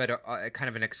kind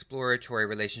of an exploratory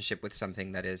relationship with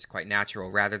something that is quite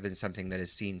natural, rather than something that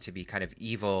is seen to be kind of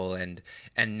evil and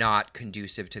not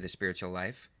conducive to the spiritual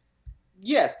life.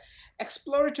 Yes,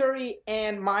 exploratory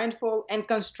and mindful and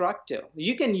constructive.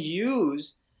 You can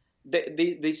use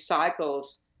the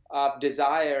cycles of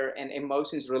desire and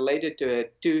emotions related to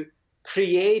it to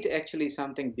create actually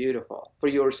something beautiful for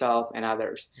yourself and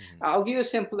others. I'll give you a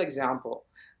simple example.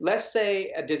 Let's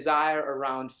say a desire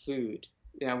around food.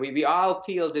 We all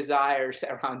feel desires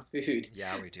around food.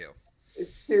 Yeah, we do.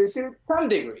 To some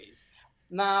degrees.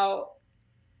 Now,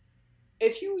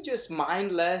 if you just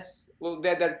mindless, well,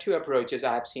 there are two approaches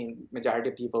I've seen majority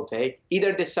of people take.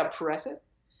 Either they suppress it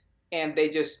and they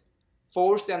just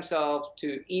force themselves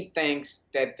to eat things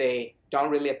that they don't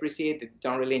really appreciate, that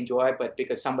don't really enjoy, but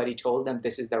because somebody told them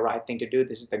this is the right thing to do,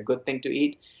 this is the good thing to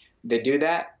eat, they do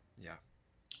that. Yeah.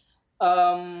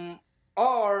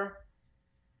 Or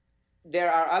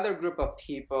there are other group of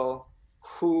people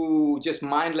who just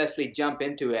mindlessly jump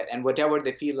into it, and whatever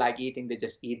they feel like eating, they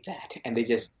just eat that, and they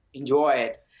just enjoy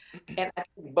it. And I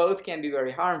think both can be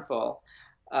very harmful.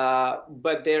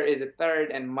 But there is a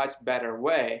third and much better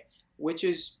way, which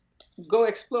is go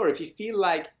explore. If you feel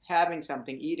like having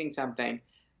something, eating something,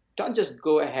 don't just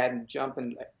go ahead and jump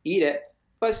and eat it.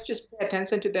 First, just pay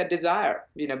attention to that desire.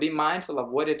 Be mindful of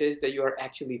what it is that you are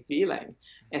actually feeling.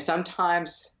 And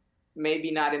sometimes,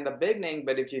 maybe not in the beginning,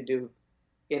 but if you do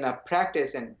enough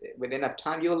practice and with enough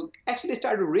time, you'll actually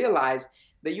start to realize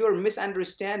that you're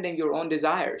misunderstanding your own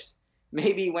desires.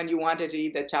 Maybe when you wanted to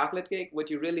eat that chocolate cake, what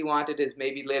you really wanted is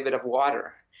maybe a little bit of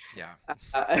water. Yeah.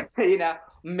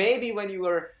 Maybe when you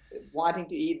were wanting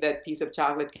to eat that piece of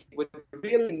chocolate cake, what you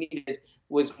really needed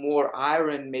was more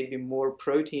iron, maybe more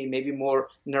protein, maybe more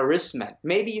nourishment.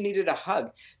 Maybe you needed a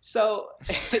hug. So,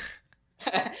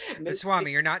 but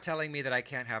Swami, you're not telling me that I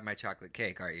can't have my chocolate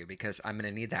cake, are you? Because I'm going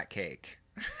to need that cake.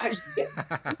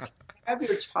 Have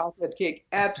your chocolate cake,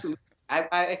 absolutely. I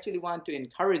actually want to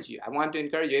encourage you. I want to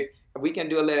encourage you. If we can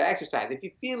do a little exercise. If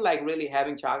you feel like really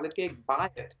having chocolate cake, buy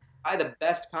it. Buy the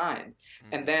best kind.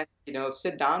 And then,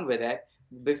 sit down with it.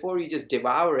 Before you just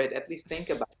devour it, at least think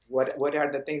about what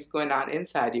are the things going on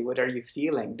inside you? What are you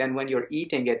feeling? Then when you're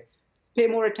eating it, pay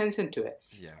more attention to it.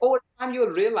 Yeah. Over time,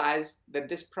 you'll realize that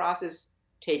this process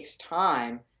takes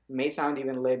time, may sound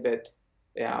even a little bit,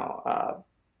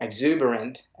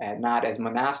 exuberant and not as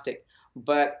monastic.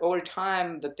 But over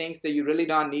time, the things that you really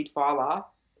don't need fall off,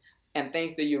 and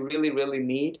things that you really, really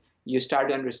need, you start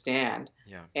to understand.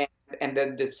 Yeah. And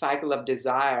then the cycle of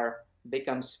desire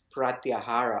becomes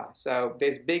pratyahara. So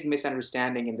there's big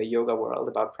misunderstanding in the yoga world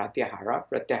about pratyahara.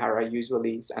 Pratyahara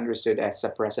usually is understood as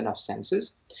suppression of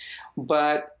senses.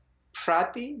 But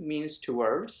prati means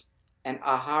towards, and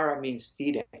ahara means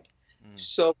feeding.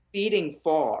 So feeding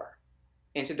for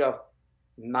instead of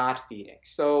not feeding.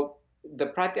 So the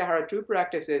pratyahara true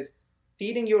practice is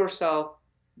feeding yourself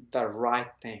the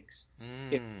right things.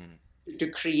 Mm. To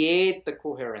create the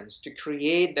coherence, to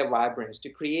create the vibrance, to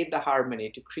create the harmony,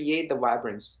 to create the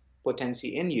vibrance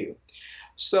potency in you.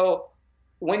 So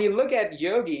when you look at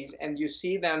yogis and you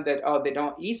see them that, oh, they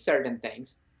don't eat certain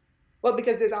things, well,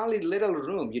 because there's only little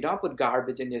room. You don't put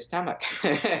garbage in your stomach.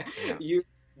 Yeah.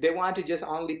 They want to just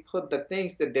only put the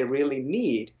things that they really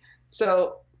need.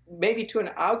 So maybe to an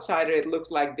outsider, it looks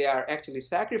like they are actually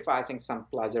sacrificing some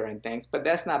pleasure and things, but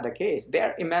that's not the case.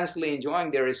 They're immensely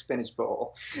enjoying their spinach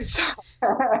bowl. So,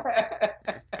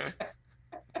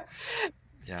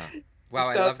 Yeah. Wow,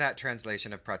 I so love that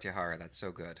translation of Pratyahara. That's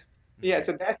so good. yeah, Mm.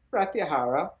 so that's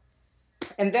Pratyahara.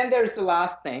 And then there's the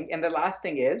last thing, and the last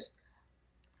thing is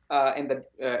in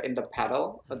the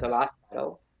pedal, the Mhm. last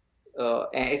pedal.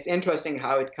 And it's interesting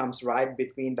how it comes right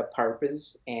between the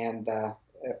purpose and the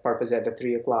purpose at the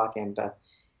 3 o'clock and the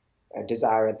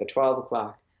desire at the 12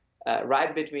 o'clock.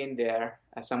 Right between there,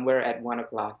 somewhere at 1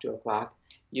 o'clock, 2 o'clock,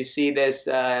 you see this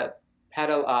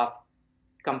pedal of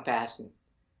compassion,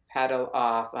 pedal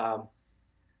of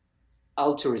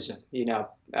altruism,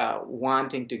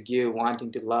 wanting to give,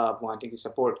 wanting to love, wanting to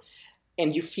support.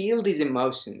 And you feel these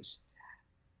emotions.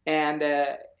 And,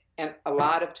 uh, and a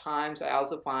lot of times I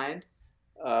also find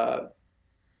uh,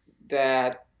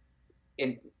 that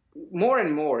in more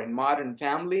and more in modern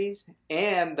families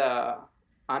and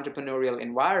entrepreneurial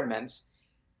environments,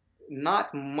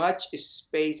 not much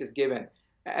space is given.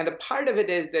 And the part of it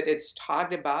is that it's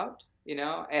talked about,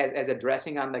 as a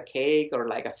dressing on the cake or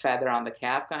like a feather on the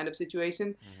cap kind of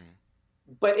situation,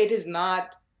 Mhm. but it is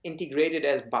not integrated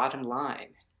as bottom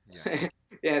line. Yeah.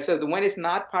 Yeah, so when it's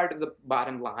not part of the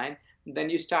bottom line, then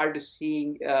you start to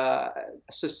see a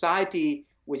society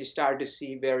which you start to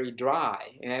see very dry,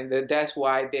 and that's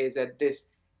why there's this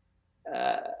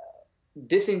uh,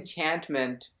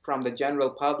 disenchantment from the general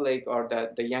public or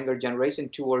the younger generation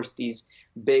towards these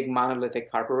big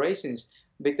monolithic corporations,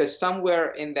 because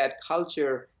somewhere in that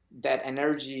culture, that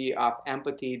energy of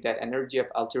empathy, that energy of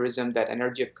altruism, that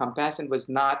energy of compassion was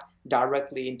not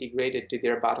directly integrated to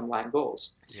their bottom line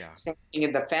goals. Yeah. Same thing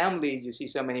in the families, you see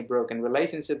so many broken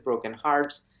relationships, broken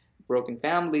hearts, broken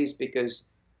families, because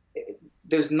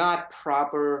there's not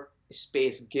proper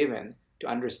space given to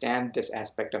understand this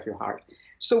aspect of your heart.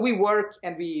 So we work,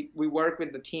 and we work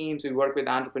with the teams, we work with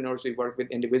entrepreneurs, we work with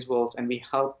individuals, and we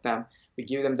help them. We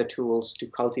give them the tools to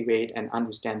cultivate and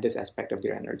understand this aspect of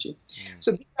their energy. Mm.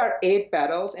 So these are 8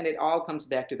 petals, and it all comes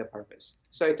back to the purpose.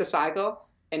 So it's a cycle,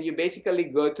 and you basically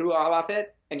go through all of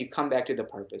it, and you come back to the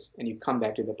purpose, and you come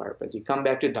back to the purpose. You come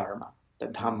back to Dharma, the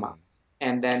Dhamma, Mm.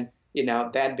 and then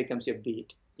that becomes your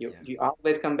beat. You Yeah. you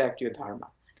always come back to your Dharma,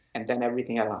 and then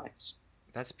everything aligns.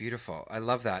 That's beautiful. I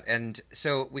love that. And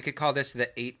so we could call this the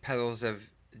 8 petals of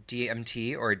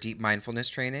DMT or deep mindfulness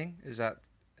training. Is that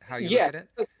how you look Yes. at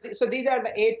it? So these are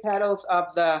the 8 petals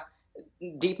of the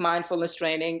deep mindfulness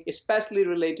training, especially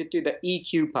related to the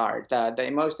EQ part, the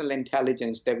emotional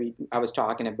intelligence that I was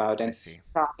talking about, I and see.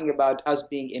 talking about us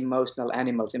being emotional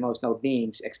animals, emotional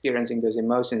beings, experiencing those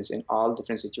emotions in all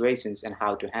different situations and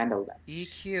how to handle them.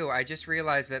 EQ, I just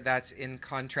realized that that's in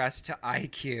contrast to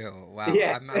IQ. Wow,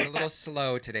 Yeah. I'm a little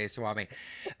slow today, Swami.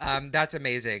 That's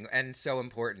amazing and so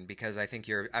important because I think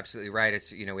you're absolutely right.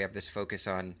 It's we have this focus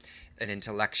on an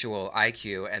intellectual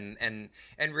IQ,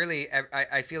 and really,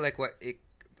 I feel like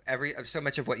so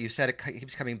much of what you said, it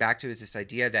keeps coming back to is this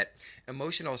idea that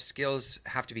emotional skills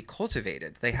have to be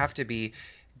cultivated. They have to be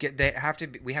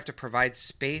we have to provide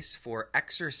space for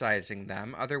exercising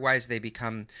them, otherwise they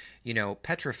become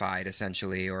petrified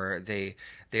essentially, or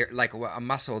they're like a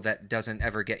muscle that doesn't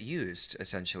ever get used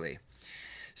essentially.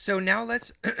 So now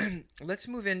let's let's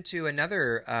move into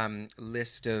another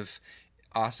list of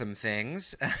awesome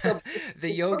things. So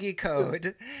The Yogi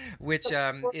Code, which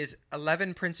is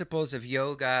 11 principles of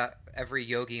yoga every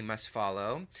yogi must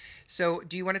follow. So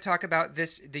do you want to talk about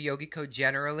the Yogi Code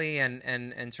generally,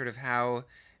 and sort of how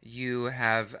you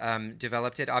have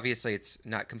developed it? Obviously, it's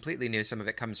not completely new. Some of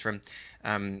it comes from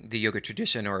the yoga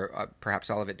tradition, or perhaps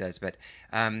all of it does. But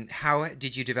how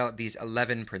did you develop these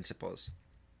 11 principles?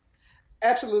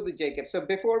 absolutely, Jacob. So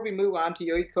before we move on to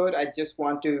Yogi Code, I just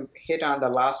want to hit on the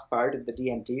last part of the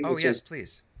DMT, Oh, yes,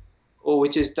 please.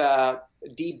 which is the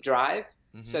deep drive.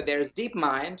 Hmm. So there's deep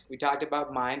mind. We talked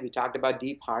about mind. We talked about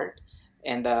deep heart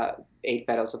and the 8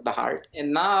 petals of the heart.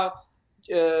 And now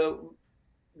uh,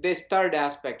 this third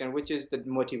aspect, and which is the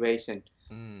motivation.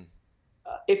 Mm.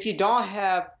 If you don't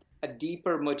have a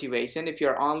deeper motivation, if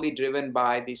you're only driven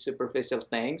by these superficial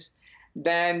things,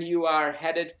 then you are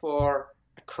headed for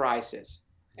a crisis.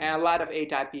 Yeah. And a lot of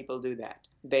A-type people do that.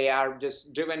 They are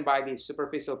just driven by these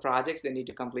superficial projects. They need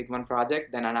to complete one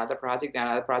project, then another project, then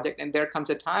another project. And there comes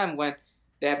a time when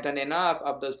they have done enough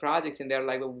of those projects, and they're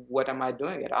like, well, what am I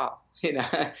doing at all?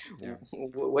 Yeah.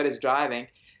 What is driving?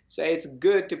 So it's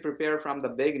good to prepare from the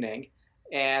beginning.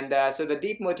 And so the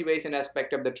deep motivation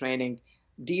aspect of the training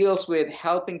deals with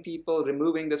helping people,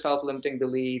 removing the self-limiting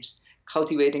beliefs,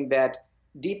 cultivating that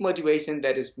deep motivation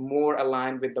that is more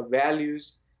aligned with the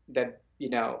values that,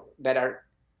 that are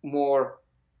more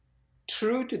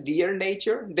true to their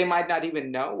nature. They might not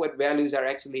even know what values are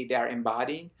actually they are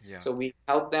embodying. Yeah. So we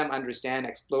help them understand,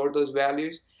 explore those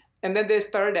values. And then there's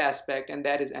third aspect, and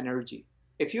that is energy.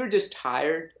 If you're just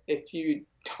tired, if you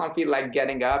don't feel like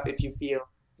getting up, if you feel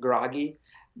groggy,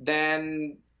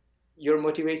 then your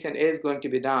motivation is going to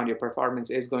be down, your performance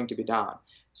is going to be down.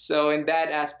 So in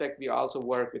that aspect, we also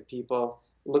work with people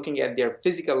looking at their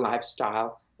physical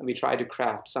lifestyle, and we try to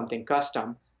craft something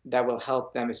custom that will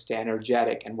help them stay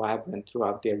energetic and vibrant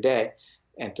throughout their day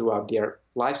and throughout their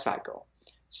life cycle.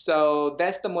 So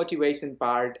that's the motivation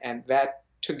part, and that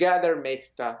together makes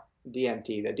the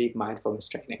DMT, the Deep Mindfulness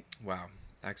Training. Wow.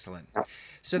 Excellent.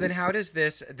 So then how does the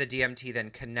DMT then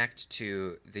connect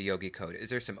to the Yogi Code? Is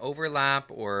there some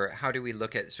overlap, or how do we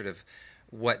look at sort of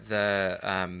what the,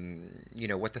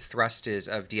 what the thrust is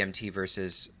of DMT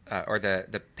versus, or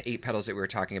the 8 petals that we were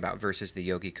talking about versus the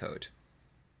Yogi Code?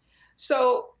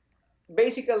 So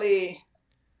basically,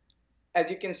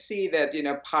 as you can see that,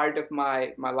 part of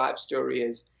my life story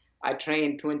is I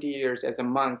trained 20 years as a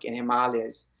monk in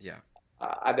Himalayas. Yeah.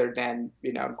 Other than,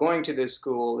 going to the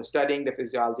school, studying the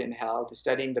physiology and health,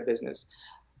 studying the business.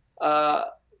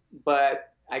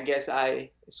 But I guess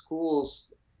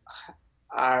schools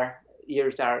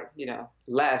years are,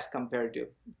 less compared to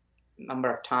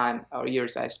number of time or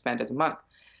years I spent as a monk.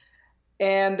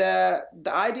 And the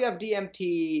idea of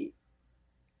DMT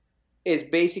is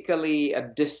basically a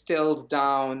distilled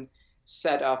down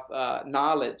set of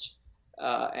knowledge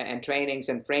and trainings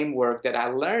and framework that I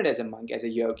learned as a monk, as a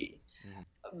yogi.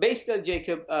 Basically,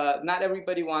 Jacob, not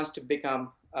everybody wants to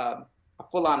become a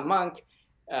full-on monk.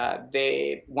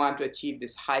 They want to achieve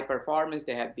this high performance.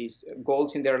 They have these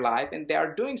goals in their life, and they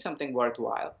are doing something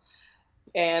worthwhile.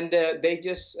 And they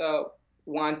just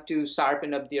want to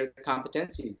sharpen up their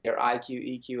competencies, their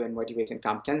IQ, EQ, and motivation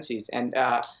competencies. And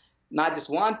not just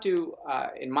want to,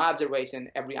 in my observation,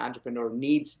 every entrepreneur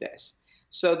needs this.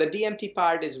 So the DMT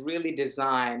part is really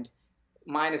designed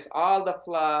minus all the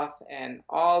fluff and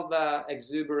all the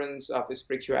exuberance of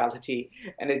spirituality,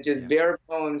 and it's just bare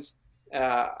bones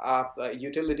of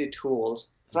utility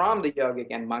tools from the yogic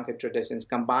and monkic traditions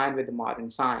combined with the modern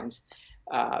science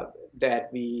that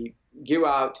we give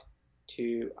out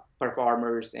to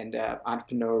performers and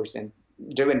entrepreneurs and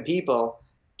driven people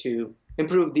to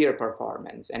improve their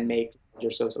performance and make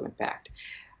their social impact.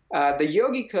 The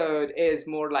Yogi Code is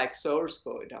more like source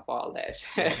code of all this.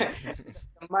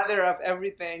 The mother of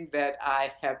everything that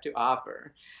I have to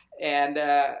offer. And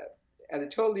as I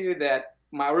told you that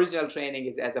my original training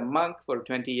is as a monk for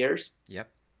 20 years. Yep.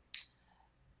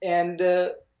 And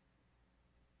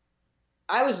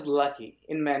I was lucky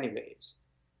in many ways.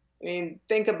 I mean,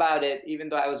 think about it, even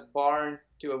though I was born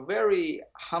to a very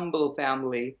humble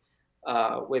family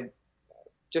with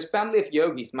just family of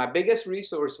yogis, my biggest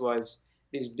resource was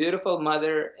this beautiful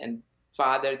mother and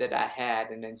father that I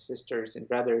had, and then sisters and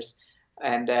brothers.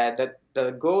 And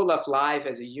the goal of life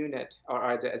as a unit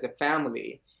or as a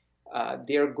family,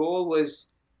 their goal was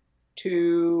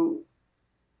to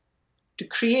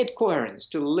create coherence,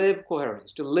 to live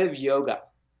yoga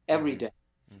every day.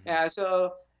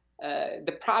 So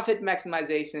the profit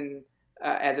maximization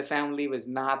as a family was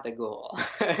not the goal.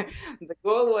 The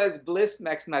goal was bliss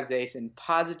maximization,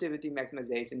 positivity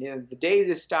maximization. The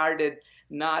days started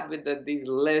not with these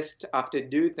lists of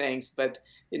to-do things, but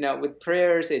with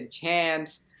prayers and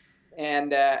chants,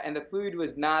 and the food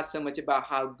was not so much about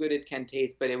how good it can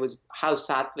taste, but it was how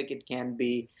sattvic it can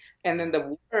be. And then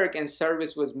the work and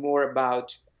service was more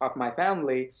about, of my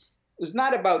family, it was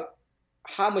not about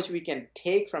how much we can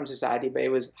take from society, but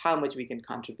it was how much we can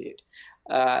contribute.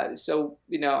 So,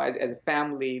 as a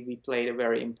family, we played a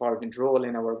very important role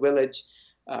in our village.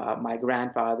 My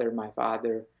grandfather, my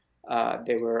father,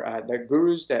 they were the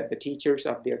gurus, the teachers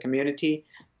of their community.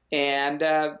 And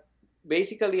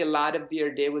basically, a lot of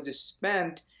their day was just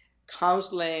spent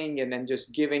counseling and then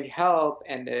just giving help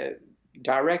and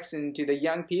direction to the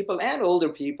young people and older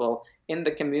people in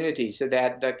the community so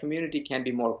that the community can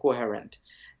be more coherent.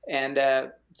 And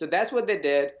so that's what they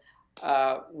did.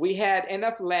 We had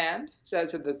enough land, so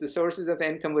the sources of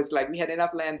income was like we had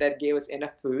enough land that gave us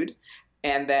enough food,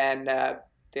 and then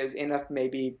there was enough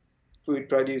maybe food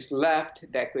produce left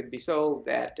that could be sold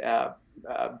that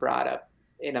brought up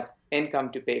enough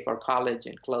income to pay for college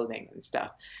and clothing and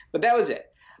stuff. But that was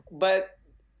it. But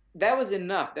that was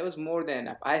enough. That was more than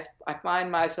enough. I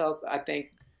find myself, I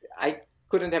think I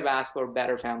couldn't have asked for a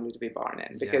better family to be born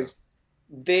in, Yeah. because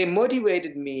they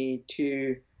motivated me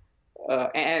to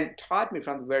and taught me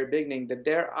from the very beginning that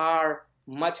there are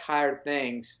much higher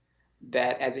things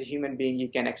that as a human being you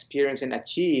can experience and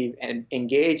achieve and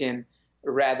engage in,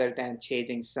 rather than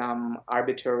chasing some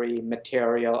arbitrary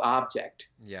material object.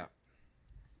 Yeah.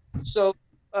 So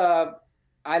uh,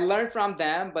 I learned from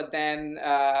them, but then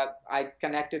I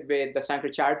connected with the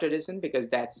Sankaracharya tradition, because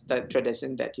that's the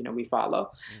tradition that we follow,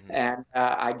 Hmm. and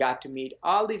I got to meet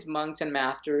all these monks and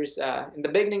masters. In the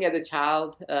beginning, as a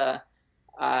child,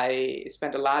 I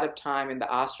spent a lot of time in the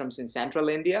ashrams in central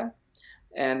India,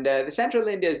 and the central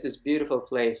India is this beautiful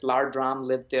place. Lord Ram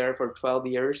lived there for 12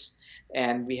 years,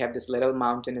 and we have this little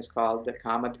mountain. It's called the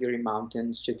Kamadgiri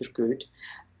Mountains, Chitrakoot,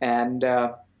 and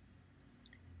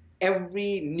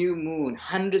every new moon,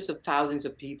 hundreds of thousands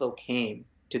of people came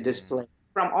to this Hmm. place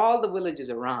from all the villages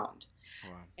around.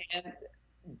 Wow. And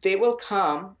they will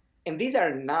come, and these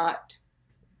are not,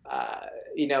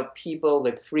 people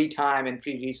with free time and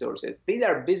free resources. These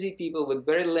are busy people with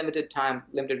very limited time,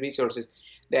 limited resources.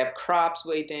 They have crops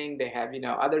waiting, they have,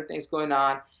 other things going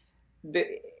on.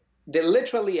 They, they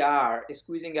literally are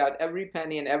squeezing out every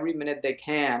penny and every minute they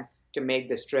can to make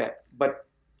this trip. But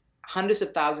hundreds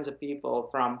of thousands of people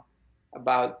from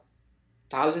about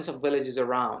thousands of villages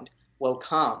around will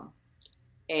come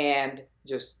and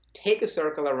just take a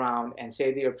circle around and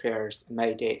say their prayers and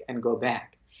meditate and go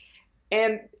back.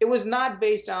 And it was not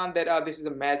based on that, oh, this is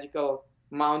a magical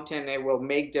mountain, it will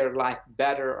make their life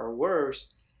better or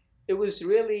worse. It was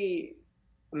really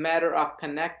a matter of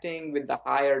connecting with the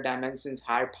higher dimensions,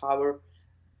 higher power,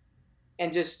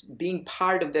 and just being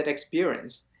part of that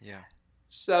experience. Yeah.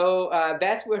 So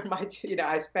that's where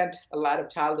I spent a lot of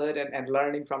childhood and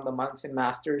learning from the monks and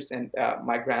masters and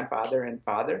my grandfather and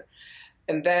father.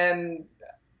 And then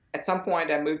at some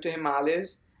point I moved to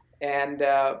Himalayas, and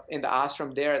in the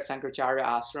ashram there at Sankaracharya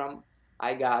ashram,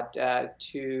 I got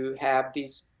to have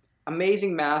these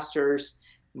amazing masters,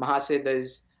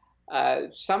 Mahasiddhas.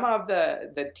 Some of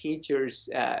the teachers,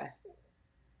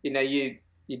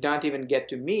 you don't even get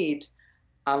to meet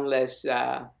unless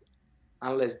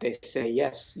unless they say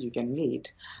yes, you can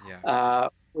meet, Yeah.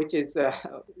 which is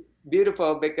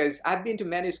beautiful, because I've been to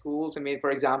many schools. I mean,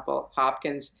 for example,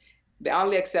 Hopkins, they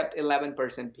only accept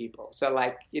 11% people. So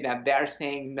like, they're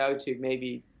saying no to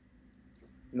maybe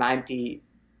 90,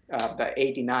 the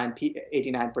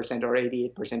 89% or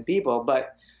 88% people.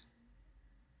 But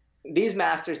these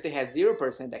masters, they have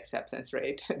 0% acceptance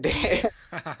rate.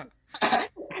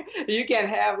 You can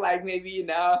have like maybe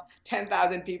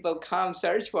 10,000 people come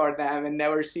search for them and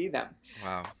never see them.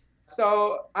 Wow.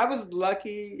 So I was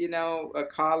lucky,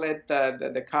 call it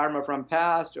the karma from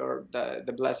past, or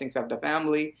the blessings of the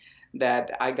family,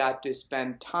 that I got to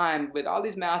spend time with all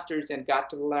these masters and got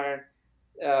to learn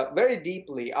very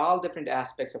deeply all different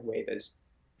aspects of Vedas.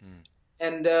 Mm.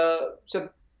 And so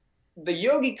the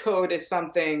Yogi Code is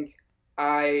something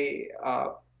I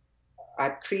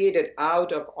created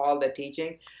out of all the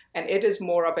teaching, and it is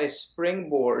more of a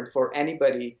springboard for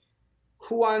anybody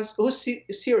who's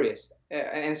serious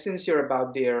and sincere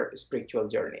about their spiritual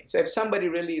journey. So if somebody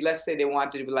really, let's say they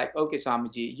wanted to be like, okay,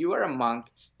 Swamiji, you are a monk,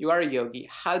 you are a yogi.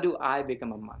 How do I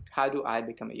become a monk? How do I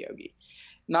become a yogi?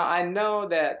 Now I know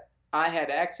that I had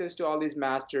access to all these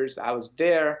masters. I was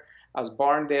there. I was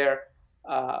born there.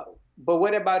 But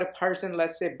what about a person,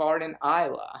 let's say, born in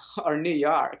Iowa or New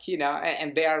York,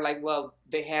 and they are like, well,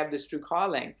 they have this true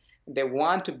calling. They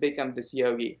want to become this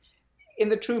yogi in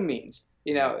the true means,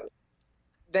 Yeah.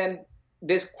 then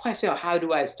this question of how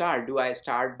do I start? Do I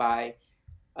start by,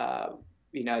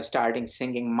 starting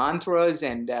singing mantras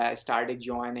and started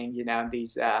joining,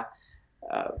 these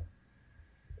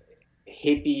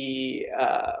hippie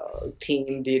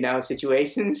themed,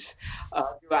 situations?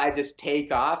 Do I just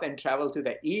take off and travel to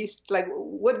the east? Like,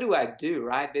 what do I do,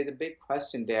 right? There's a big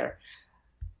question there.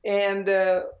 And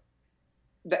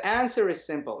the answer is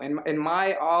simple. In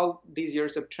my all these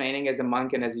years of training as a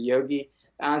monk and as a yogi,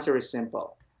 the answer is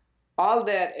simple. All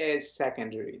that is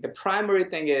secondary. The primary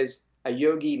thing is a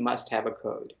yogi must have a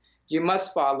code. You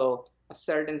must follow a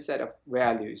certain set of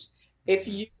values. If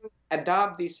Hmm. you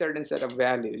adopt these certain set of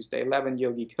values, the 11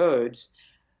 yogi codes,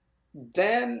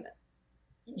 then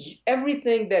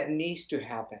everything that needs to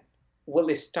happen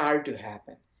will start to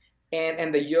happen.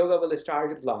 And the yoga will start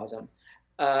to blossom.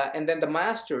 And then the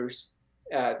masters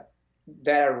uh,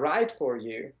 that are right for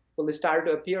you will start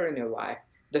to appear in your life.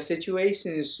 The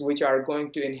situations which are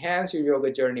going to enhance your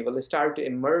yoga journey will start to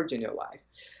emerge in your life.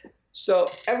 So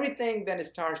everything then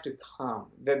starts to come.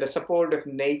 The support of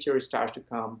nature starts to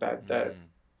come. The Mm.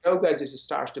 yoga just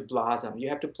starts to blossom. You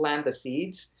have to plant the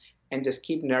seeds and just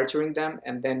keep nurturing them,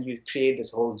 and then you create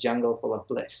this whole jungle full of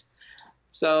bliss.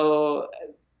 So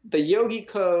the Yogi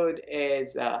Code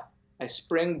is a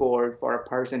springboard for a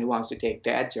person who wants to take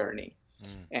that journey.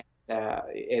 And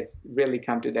it's really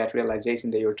come to that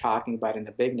realization that you were talking about in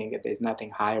the beginning, that there's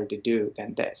nothing higher to do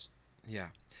than this. Yeah.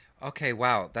 Okay,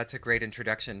 wow, that's a great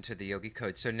introduction to the Yogi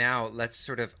Code. So now let's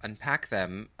sort of unpack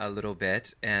them a little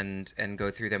bit and go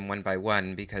through them one by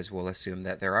one, because we'll assume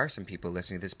that there are some people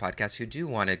listening to this podcast who do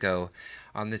want to go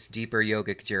on this deeper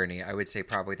yogic journey. I would say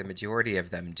probably the majority of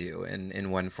them do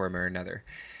in one form or another.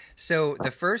 So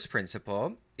the first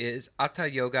principle is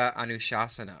Hatha Yoga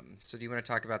Anushasanam. So do you want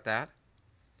to talk about that?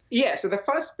 Yeah, so the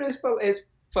first principle is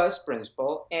first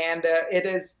principle, and it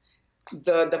is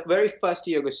the very first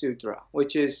Yoga Sutra,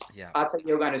 which is Hatha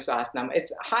Yoga Anusasanam.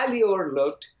 It's highly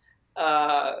overlooked.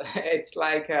 It's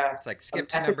like skip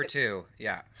to number 2.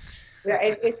 Yeah. Yeah,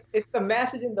 it's the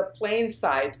message in the plain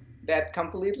sight that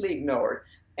completely ignored.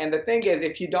 And the thing is,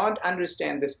 if you don't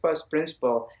understand this first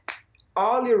principle,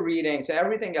 all your readings,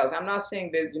 everything else, I'm not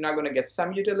saying that you're not going to get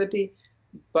some utility,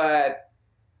 but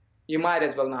you might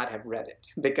as well not have read it,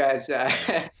 because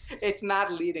it's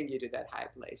not leading you to that high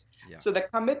place. Yeah. So the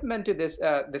commitment to this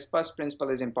first principle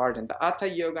is important. The Hatha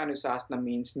Yoga Anusasana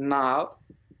means now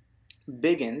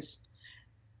begins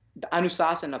the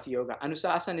Anusasana of yoga.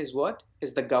 Anusasana is what?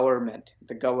 Is the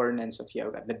governance of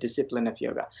yoga, the discipline of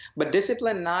yoga. But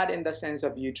discipline not in the sense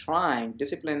of you trying,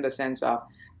 discipline in the sense of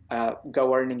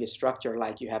governing a structure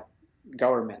like you have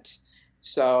governments.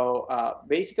 So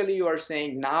basically you are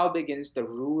saying now begins the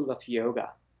rule of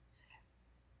yoga.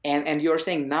 And you're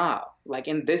saying now, like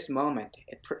in this moment.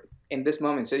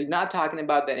 So you're not talking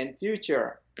about that in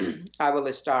future, I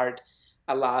will start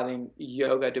allowing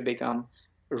yoga to become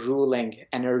ruling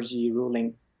energy,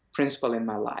 ruling principle in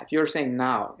my life. You're saying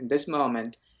now, in this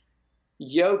moment,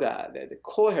 yoga, the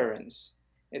coherence,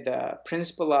 the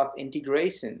principle of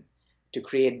integration to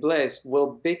create bliss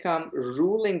will become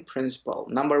ruling principle,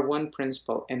 number one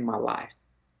principle in my life.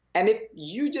 And if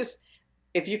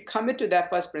you commit to that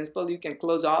first principle, you can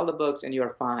close all the books and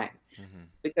you're fine. Mm-hmm.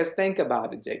 Because think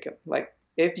about it, Jacob. Like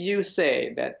if you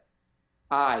say that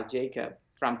I, Jacob,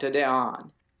 from today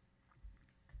on,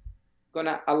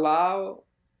 gonna allow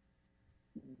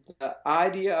the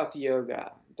idea of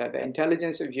yoga, the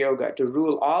intelligence of yoga to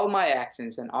rule all my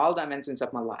actions and all dimensions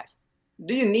of my life,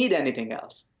 do you need anything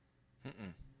else?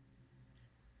 Mm-mm.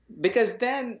 Because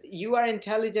then you are an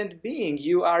intelligent being.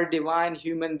 You are divine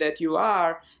human that you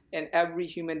are, and every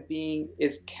human being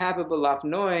is capable of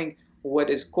knowing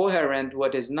what is coherent,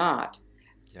 what is not.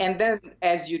 Yeah. And then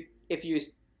if you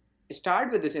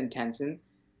start with this intention,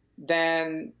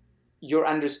 then your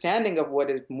understanding of what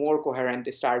is more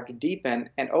coherent start to deepen,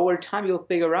 and over time you'll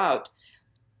figure out.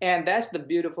 And that's the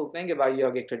beautiful thing about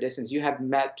yogic traditions. You have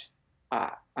met,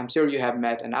 I'm sure you have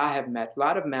met, and I have met a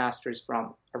lot of masters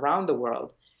from around the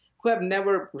world who have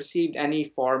never received any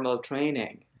formal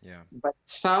training. Yeah. But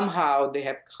somehow they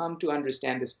have come to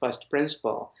understand this first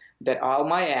principle, that all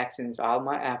my actions, all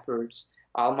my efforts,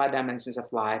 all my dimensions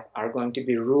of life are going to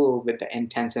be ruled with the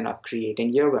intention of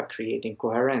creating yoga, creating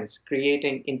coherence,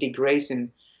 creating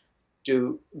integration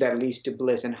that leads to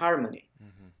bliss and harmony.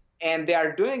 Mm-hmm. And they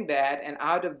are doing that, and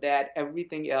out of that,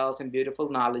 everything else and beautiful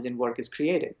knowledge and work is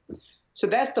created. So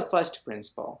that's the first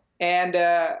principle. And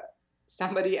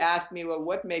somebody asked me, well,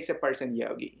 what makes a person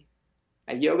yogi?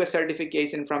 A yoga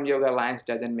certification from Yoga Alliance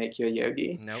doesn't make you a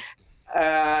yogi. Nope.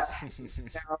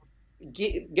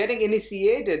 Getting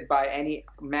initiated by any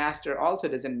master also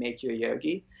doesn't make you a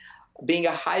yogi. Being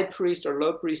a high priest or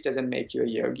low priest doesn't make you a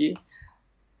yogi.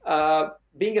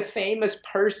 Being a famous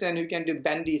person who can do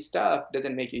bendy stuff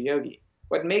doesn't make you a yogi.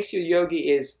 What makes you a yogi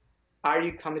is, are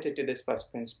you committed to this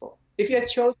first principle? If you have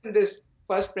chosen this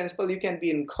first principle, you can be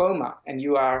in coma and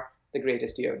you are the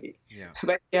greatest yogi. Yeah.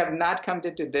 But if you have not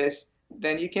committed to this,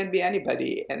 then you can be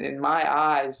anybody. And in my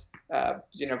eyes,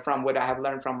 from what I have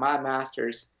learned from my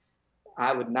masters,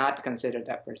 I would not consider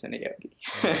that person a yogi.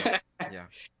 Yeah.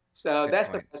 So good that's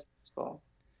point. The first principle.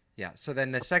 Yeah. So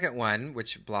then the second one,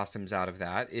 which blossoms out of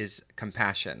that, is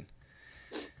compassion.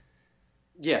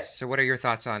 Yes. So what are your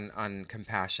thoughts on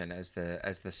compassion as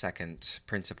the second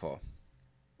principle?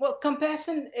 Well,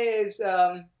 compassion is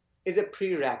a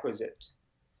prerequisite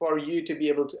for you to be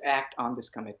able to act on this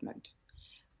commitment.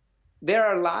 There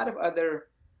are a lot of other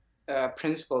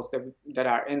principles that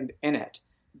are in it,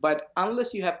 but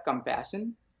unless you have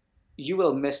compassion, you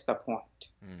will miss the point.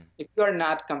 Mm. If you are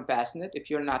not compassionate, if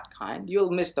you're not kind,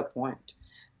 you'll miss the point.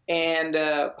 And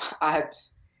I've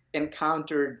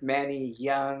encountered many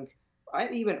young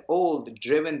even old,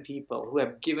 driven people who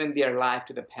have given their life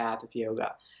to the path of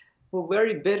yoga were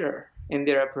very bitter in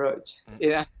their approach.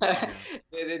 Yeah.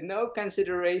 There's no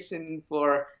consideration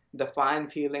for the fine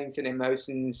feelings and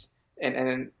emotions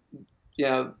and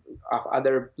of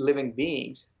other living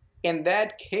beings. In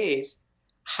that case,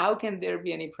 how can there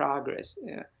be any progress?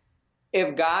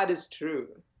 If God is true,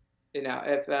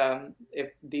 if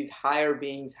these higher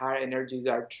beings, higher energies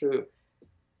are true,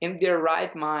 in their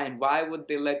right mind, why would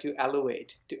they let you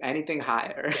elevate to anything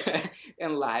higher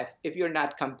in life if you're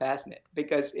not compassionate?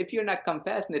 Because if you're not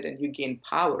compassionate and you gain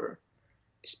power,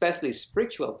 especially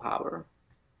spiritual power,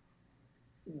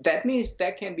 that means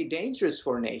that can be dangerous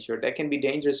for nature, that can be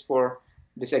dangerous for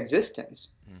this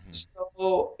existence. Mm-hmm.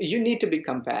 So you need to be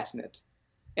compassionate.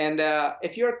 And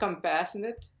if you're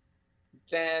compassionate,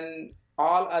 then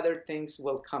all other things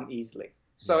will come easily.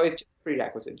 So it's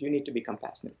prerequisite. You need to be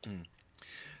compassionate. Mm.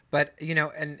 But,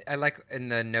 and I like in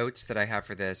the notes that I have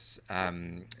for this,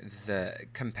 the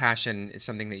compassion is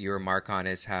something that you remark on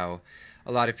is how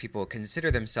a lot of people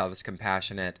consider themselves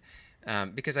compassionate.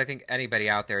 Because I think anybody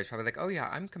out there is probably like, oh yeah,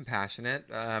 I'm compassionate,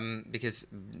 because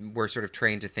we're sort of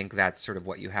trained to think that's sort of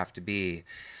what you have to be.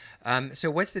 So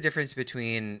what's the difference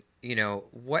between,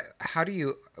 what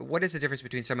is the difference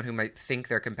between someone who might think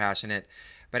they're compassionate,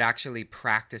 but actually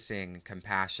practicing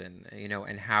compassion,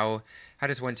 and how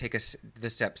does one take the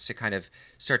steps to kind of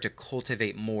start to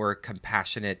cultivate more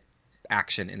compassionate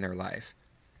action in their life?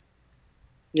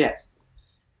 Yes.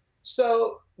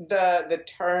 So the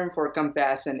term for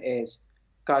compassion is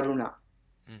karuna.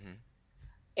 Mm-hmm.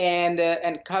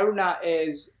 And karuna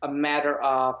is a matter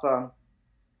of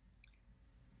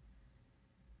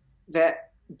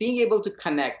that being able to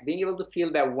connect, being able to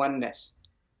feel that oneness.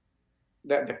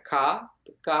 The ka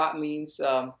means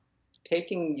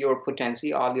taking your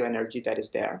potency, all your energy that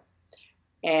is there,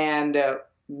 and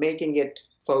making it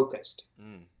focused.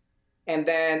 Mm. And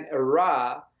then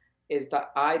ra is the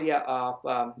idea of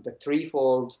the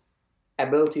threefold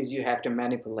abilities you have to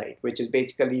manipulate, which is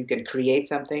basically you can create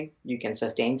something, you can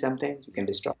sustain something, you can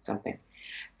destroy something.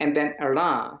 And then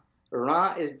ra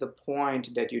is the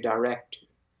point that you direct to.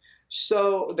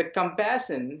 So the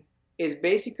compassion is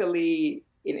basically,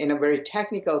 in a very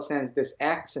technical sense, this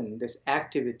action, this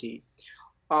activity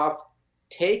of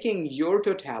taking your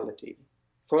totality,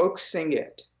 focusing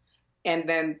it, and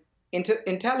then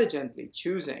intelligently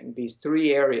choosing these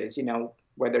three areas,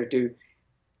 whether to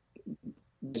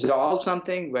dissolve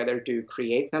something, whether to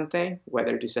create something,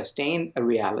 whether to sustain a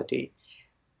reality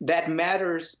that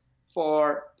matters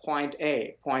for point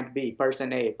A, point B,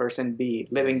 person A, person B,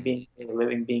 living being A,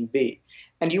 living being B.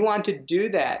 And you want to do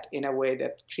that in a way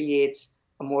that creates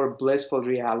a more blissful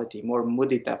reality, more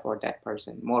mudita for that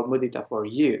person, more mudita for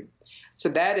you. So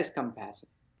that is compassion.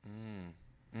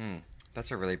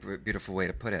 That's a really beautiful way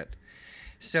to put it.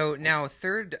 So now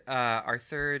our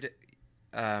third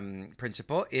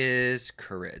principle is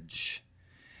courage.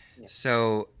 Yes.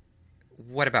 So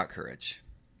what about courage?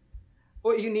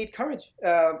 Well, you need courage.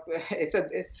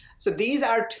 So these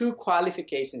are two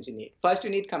qualifications you need. First, you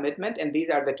need commitment, and these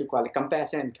are the two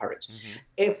compassion and courage. Mm-hmm.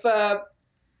 If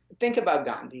think about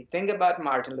Gandhi, think about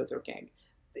Martin Luther King.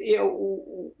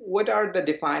 What are the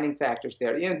defining factors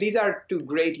there? These are two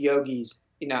great yogis,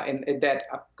 that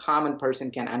a common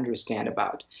person can understand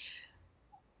about.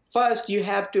 First, you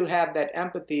have to have that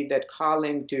empathy, that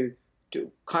calling to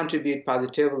contribute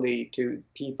positively to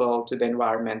people, to the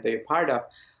environment that you're part of.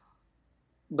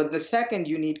 But the second,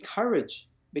 you need courage,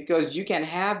 because you can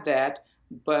have that,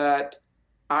 but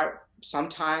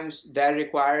sometimes that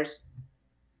requires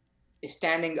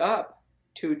standing up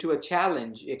to a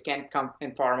challenge. It can come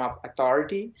in form of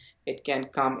authority. It can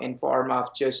come in form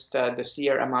of just the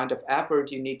sheer amount of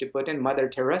effort you need to put in. Mother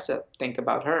Teresa, think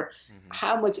about her,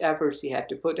 how much effort she had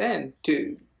to put in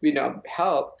to,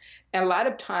 help. And a lot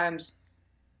of times,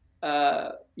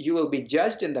 you will be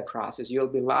judged in the process. You'll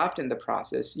be laughed in the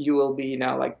process. You will be,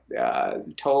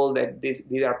 told that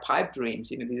these are pipe dreams.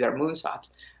 These are moonshots.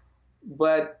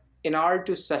 But in order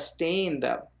to sustain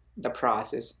the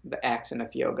process, the action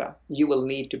of yoga, you will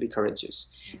need to be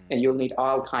courageous, and you'll need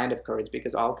all kind of courage,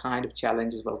 because all kind of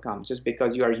challenges will come. Just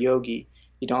because you are yogi,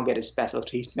 you don't get a special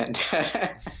treatment.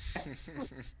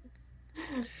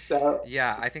 So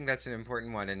yeah, I think that's an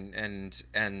important one,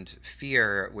 and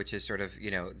fear, which is sort of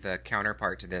the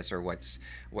counterpart to this, or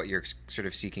what you're sort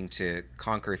of seeking to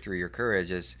conquer through your courage,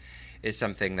 is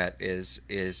something that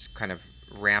is kind of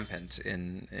rampant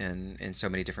in so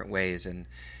many different ways, and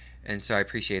so I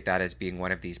appreciate that as being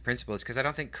one of these principles, because I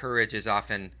don't think courage is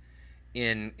often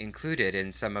included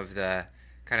in some of the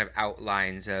kind of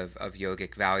outlines of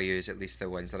yogic values, at least the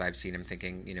ones that I've seen. I'm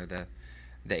thinking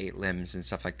the 8 limbs and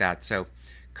stuff like that. So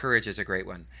courage is a great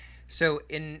one. So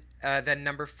in then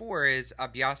number 4 is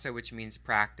abhyasa, which means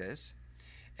practice.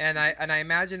 And I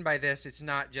imagine by this it's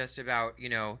not just about,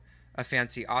 a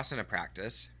fancy asana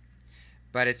practice,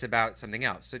 but it's about something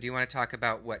else. So do you want to talk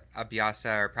about what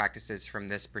abhyasa or practice is from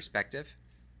this perspective?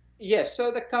 Yes.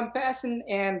 So the compassion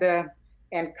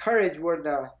and courage were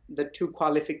the two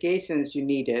qualifications you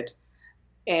needed,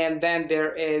 and then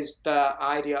there is the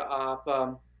idea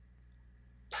of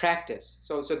practice.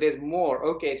 So there's more.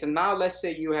 Okay. So now let's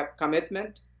say you have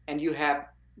commitment and you have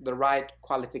the right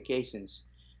qualifications.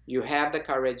 You have the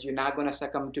courage. You're not going to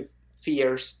succumb to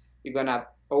fears. You're going to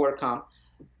overcome.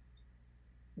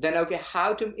 Then, okay,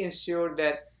 how to ensure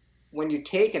that when you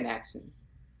take an action,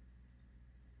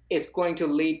 it's going to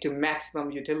lead to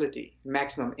maximum utility,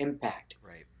 maximum impact.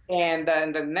 Right. And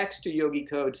then the next two yogi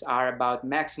codes are about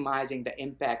maximizing the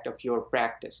impact of your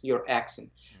practice, your action.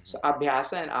 Mm-hmm. So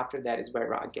abhyasa, and after that is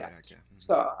vairagya. Mm-hmm.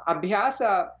 So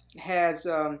abhyasa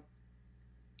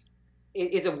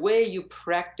is a way you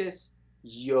practice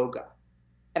yoga.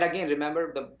 And again,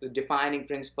 remember the defining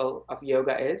principle of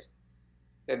yoga is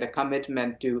the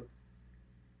commitment to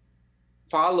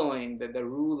following the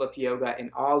rule of yoga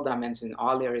in all dimensions,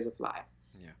 all areas of life.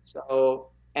 Yeah.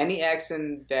 So any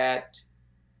action that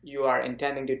you are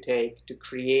intending to take to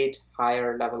create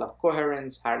higher level of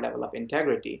coherence, higher level of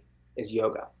integrity is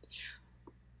yoga.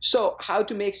 So how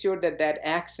to make sure that that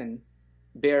action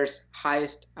bears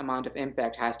highest amount of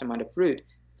impact, highest amount of fruit?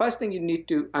 First thing, you need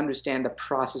to understand the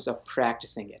process of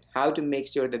practicing it, how to make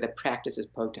sure that the practice is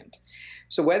potent.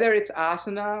 So whether it's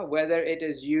asana, whether it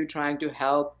is you trying to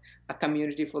help a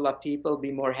community full of people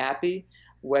be more happy,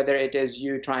 whether it is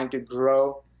you trying to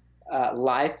grow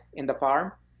life in the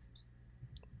farm,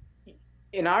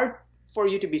 for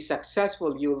you to be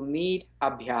successful, you'll need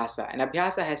abhyasa. And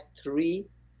abhyasa has three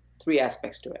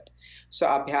aspects to it. So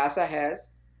abhyasa has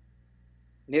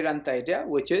nirantarya,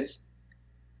 which is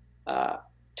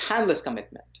timeless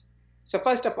commitment. So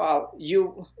first of all,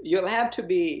 you'll have to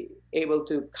be able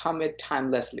to commit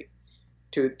timelessly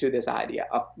to this idea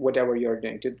of whatever you're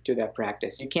doing, to that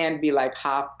practice. You can't be like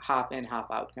half in, half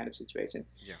out kind of situation.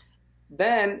 Yeah.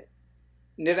 Then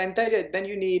nirantarya, then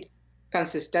you need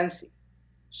consistency.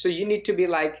 So you need to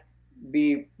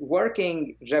be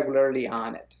working regularly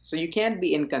on it. So you can't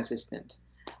be inconsistent.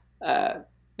 I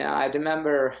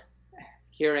remember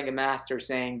hearing a master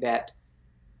saying that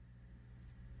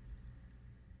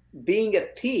being a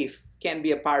thief can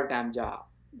be a part-time job.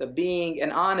 But being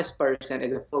an honest person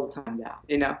is a full-time job.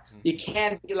 Mm-hmm. You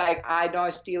can't be like, I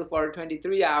don't steal for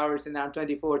 23 hours and on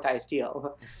 24th I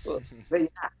steal. But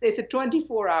it's a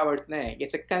 24-hour thing.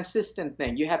 It's a consistent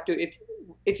thing. You have to,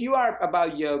 if you are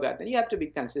about yoga, then you have to be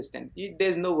consistent.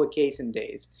 There's no vacation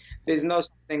days. There's no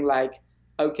something like,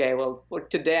 okay, well,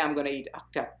 today I'm going to eat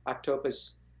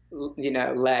octopus,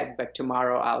 leg, but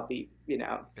tomorrow I'll be,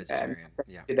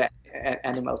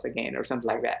 animals again or something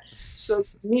like that. So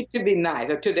you need to be nice.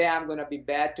 So today I'm going to be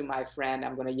bad to my friend.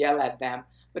 I'm going to yell at them.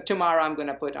 But tomorrow I'm going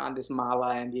to put on this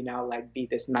mala and, be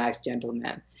this nice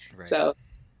gentleman. Right. So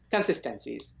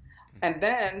consistencies. Mm-hmm. And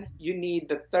then you need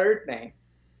the third thing.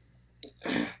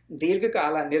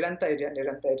 Dirghakala, nirantarya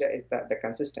is the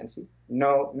consistency.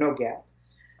 No gap.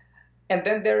 And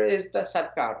then there is the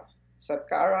satkara.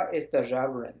 Satkara is the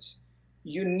reverence.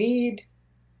 You need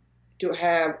to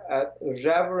have a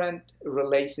reverent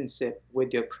relationship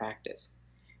with your practice.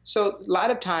 So a lot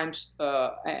of times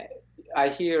I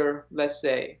hear, let's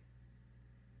say,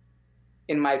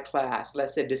 in my class,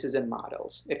 let's say decision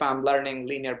models, if I'm learning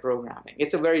linear programming,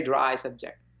 it's a very dry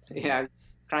subject,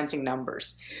 crunching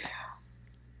numbers.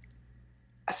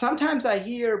 Sometimes I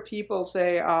hear people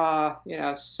say,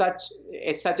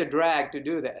 it's such a drag to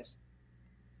do this.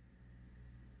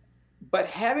 But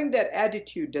having that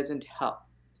attitude doesn't help.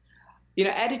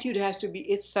 Attitude has to be,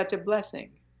 it's such a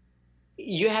blessing.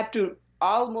 You have to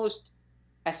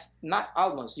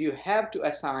you have to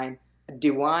assign a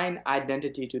divine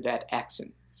identity to that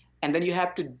action. And then you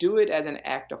have to do it as an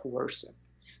act of worship.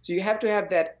 So you have to have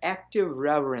that active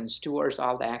reverence towards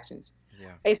all the actions.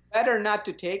 Yeah. It's better not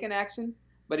to take an action,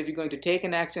 but if you're going to take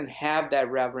an action, have that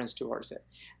reverence towards it.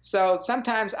 So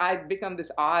sometimes I become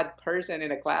this odd person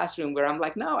in a classroom where I'm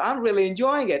like, no, I'm really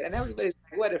enjoying it. And everybody's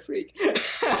like, what a freak.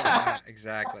 Yeah,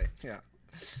 exactly. Yeah.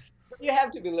 You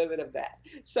have to be limited of that.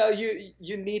 So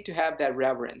you need to have that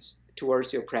reverence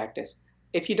towards your practice.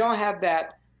 If you don't have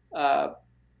that,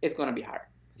 it's going to be hard.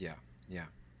 Yeah, yeah.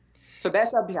 So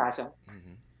that's abhyasa.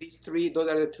 Mm-hmm. Those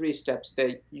are the 3 steps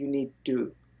that you need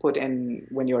to put in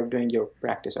when you're doing your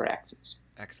practice or actions.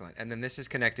 Excellent. And then this is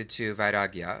connected to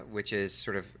vairagya, which is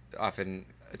sort of often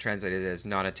translated as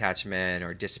non-attachment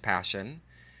or dispassion.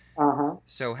 Uh-huh.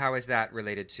 So how is that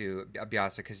related to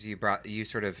Abhyasa? Because you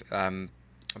sort of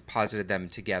posited them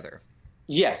together.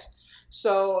 Yes.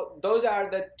 So those are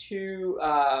the two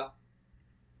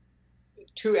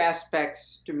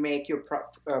aspects to make your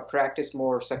practice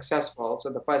more successful.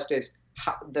 So the first is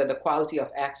the quality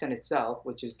of action itself,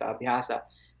 which is the abhyasa.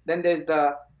 Then there's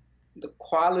the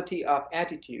quality of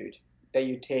attitude that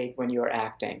you take when you're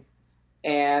acting.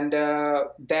 And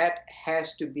that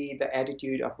has to be the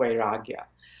attitude of vairagya.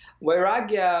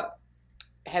 Vairagya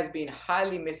has been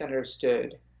highly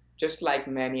misunderstood, just like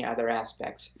many other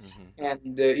aspects. Mm-hmm.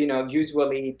 And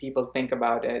usually people think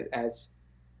about it as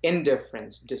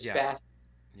indifference, Yeah. dispassion.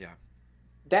 Yeah.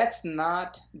 That's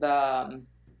not the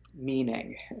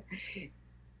meaning.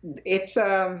 It's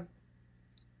so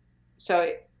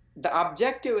the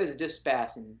objective is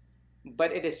dispassion,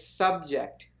 but it is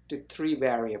subject to three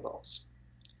variables.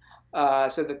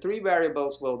 So the three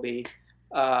variables will be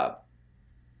uh,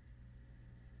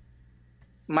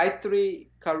 Maitri,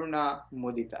 Karuna,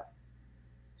 Mudita.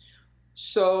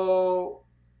 So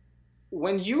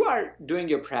when you are doing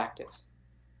your practice,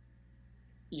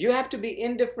 you have to be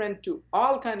indifferent to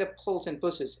all kind of pulls and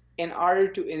pushes in order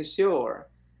to ensure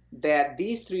that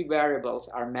these three variables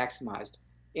are maximized.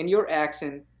 In your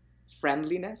action,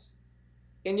 friendliness,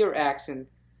 in your action,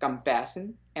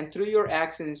 compassion, and through your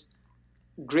actions,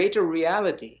 greater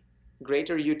reality,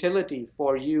 greater utility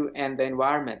for you and the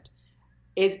environment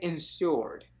is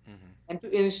ensured. Mm-hmm. And to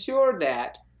ensure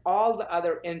that, all the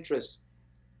other interests,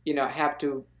 have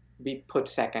to be put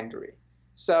secondary.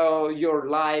 So your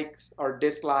likes or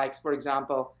dislikes, for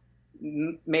example,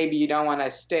 maybe you don't want to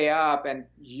stay up and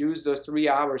use those 3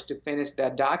 hours to finish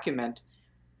that document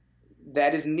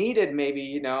that is needed,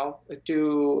 maybe,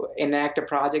 to enact a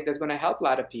project that's going to help a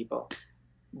lot of people.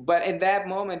 But in that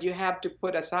moment, you have to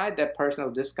put aside that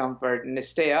personal discomfort and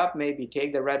stay up, maybe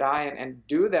take the red eye and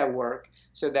do that work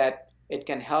so that it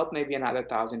can help maybe another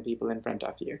 1,000 people in front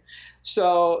of you.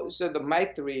 So the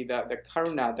maitri, the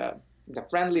karuna, the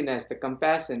friendliness, the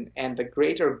compassion, and the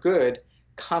greater good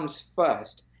comes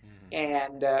first.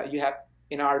 Mm-hmm. And you have,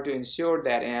 in order to ensure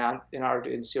that, and in order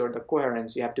to ensure the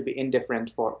coherence, you have to be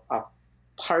indifferent for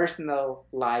personal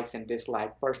likes and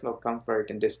dislikes, personal comfort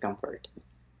and discomfort. I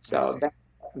So see.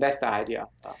 that's the idea.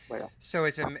 So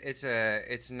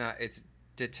it's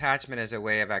detachment as a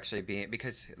way of actually being,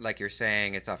 because like you're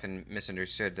saying, it's often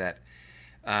misunderstood that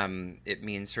it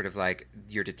means sort of like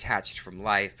you're detached from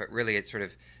life, but really it's sort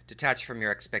of detached from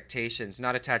your expectations,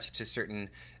 not attached to certain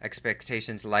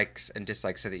expectations, likes and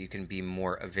dislikes, so that you can be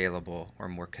more available or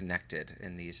more connected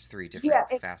in these three Yeah,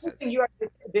 different and facets. you are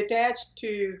detached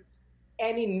to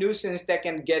any nuisance that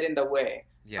can get in the way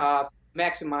Yeah. of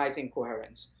maximizing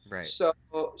coherence. Right. So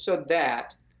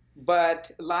that,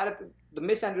 but a lot of the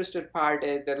misunderstood part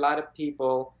is that a lot of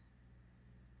people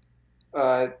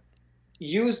uh,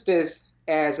 use this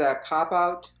as a cop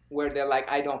out where they're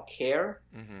like, I don't care,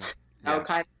 Mm-hmm. now Yeah.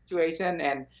 kind of situation,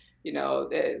 and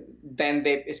then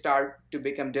they start to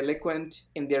become delinquent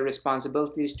in their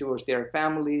responsibilities towards their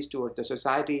families, towards the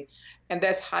society, and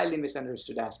that's highly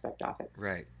misunderstood aspect of it.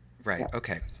 Right. Right. Yeah.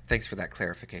 Okay. Thanks for that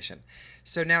clarification.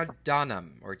 So now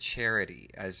Danam, or charity,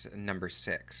 as number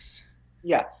 6.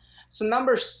 Yeah. So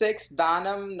number 6,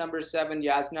 Dhanam, number 7,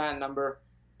 Yajna, and number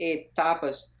 8,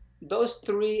 Tapas. Those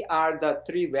three are the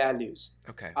three values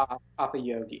Okay. of a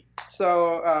yogi.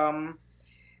 So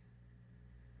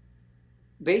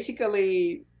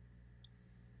basically,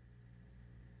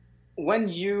 when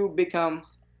you become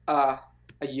a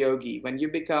yogi, when you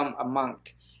become a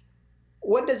monk,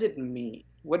 what does it mean?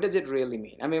 What does it really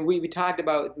mean? I mean, we talked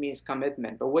about it means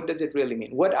commitment, but what does it really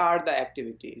mean? What are the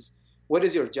activities? What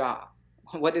is your job?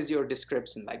 What is your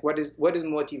description like? What is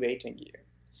motivating you?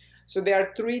 So there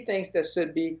are three things that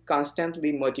should be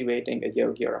constantly motivating a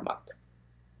yogi or a monk.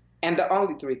 And the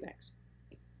only three things.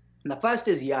 The first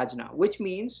is yajna, which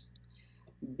means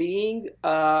being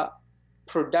a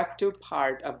productive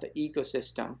part of the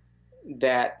ecosystem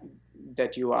that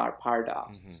you are part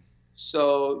of. Mm-hmm.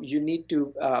 So you need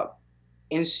to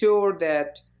ensure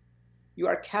that you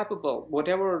are capable,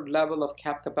 whatever level of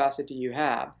capacity you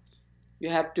have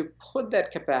to put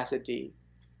that capacity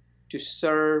to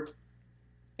serve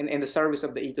in the service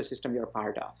of the ecosystem you're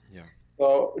part of. Yeah.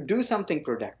 So do something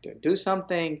productive, do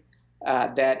something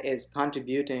that is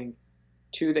contributing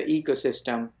to the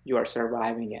ecosystem you are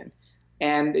surviving in.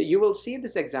 And you will see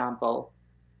this example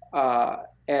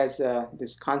as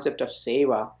this concept of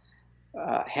seva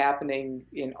happening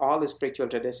in all the spiritual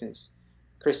traditions.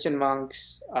 Christian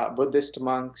monks, Buddhist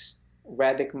monks,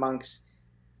 Vedic monks,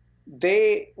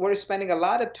 they were spending a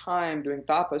lot of time doing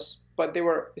tapas, but they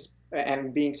were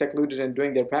and being secluded and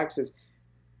doing their practices.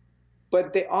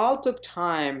 but they all took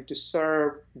time to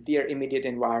serve their immediate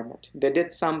environment. They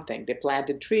did something. They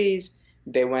planted trees.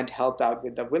 They went helped out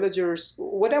with the villagers.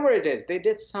 Whatever it is, they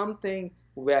did something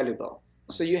valuable.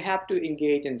 So you have to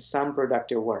engage in some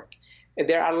productive work.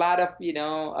 There are a lot of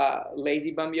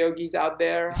lazy bum yogis out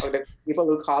there, or the people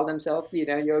who call themselves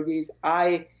yogis.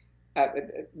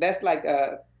 That's like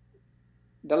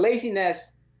the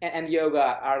laziness and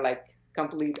yoga are like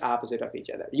complete opposite of each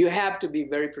other. You have to be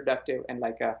very productive and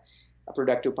like a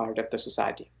productive part of the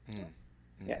society.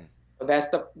 Mm-hmm. Yeah. So that's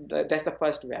the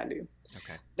first value.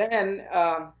 Okay. Then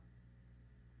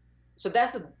so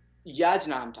that's the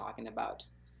yajna I'm talking about.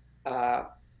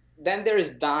 Then there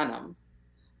is dhanam,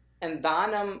 and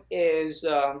dhanam is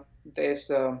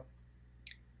this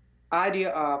idea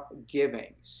of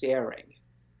giving, sharing.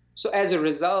 So as a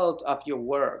result of your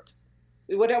work,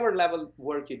 whatever level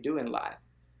work you do in life,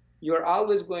 you're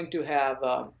always going to have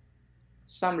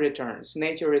some returns.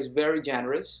 Nature is very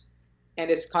generous, and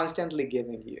it's constantly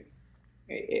giving you,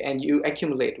 and you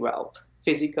accumulate wealth.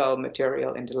 Physical,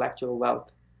 material, intellectual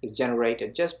wealth is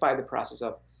generated just by the process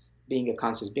of being a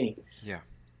conscious being. Yeah.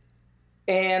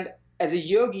 And as a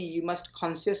yogi, you must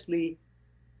consciously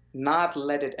not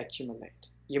let it accumulate.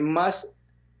 You must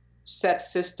set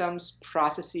systems,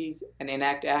 processes, and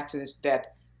enact actions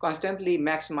that constantly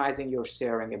maximizing your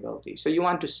sharing ability. So you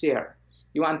want to share,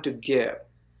 you want to give.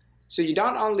 So you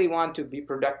don't only want to be a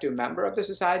productive member of the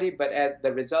society, but as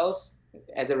a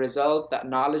result, the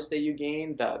knowledge that you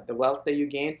gain, the wealth that you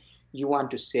gain, you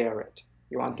want to share it.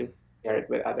 You want to share it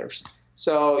with others.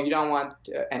 So you don't want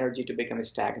energy to become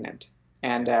stagnant.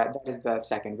 And that is the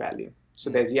second value. So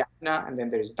there's yajna, and then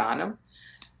there's dhanam.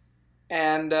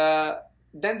 And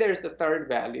then there's the third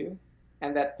value,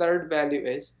 and that third value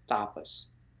is tapas.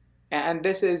 And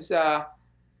this is the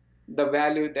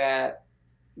value that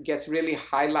gets really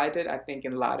highlighted, I think,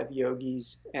 in a lot of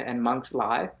yogis and monks'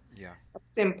 life. Yeah.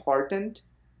 It's important.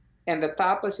 And the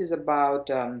tapas is about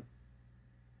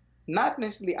not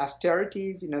necessarily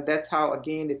austerities. That's how,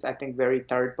 again, it's, I think, very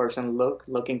third-person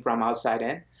looking from outside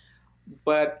in.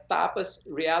 But tapas,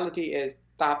 reality is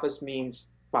tapas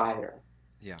means fire.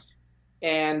 Yeah.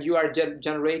 And you are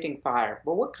generating fire.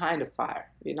 But what kind of fire?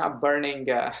 You're not burning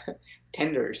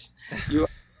tenders. You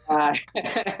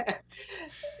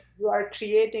you are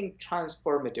creating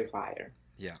transformative fire.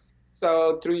 Yeah.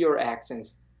 So through your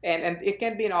actions, and it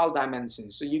can be in all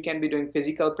dimensions. So you can be doing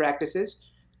physical practices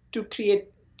to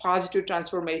create positive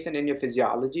transformation in your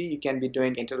physiology. You can be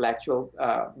doing intellectual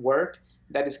work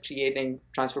that is creating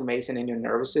transformation in your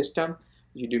nervous system.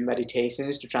 You do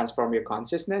meditations to transform your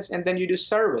consciousness, and then you do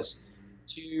service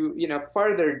to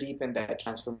further deepen that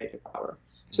transformative power.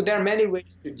 So there are many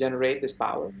ways to generate this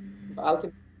power. But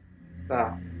ultimately,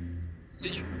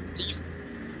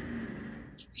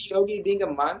 yogi, being a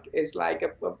monk, is like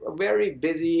a very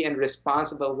busy and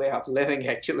responsible way of living,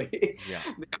 actually. Yeah.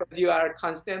 Because you are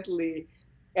constantly,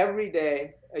 every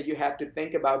day, you have to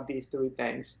think about these three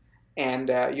things. And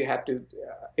you have to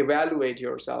evaluate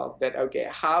yourself that, okay,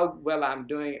 how well I'm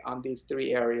doing on these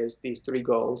three areas, these three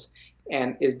goals,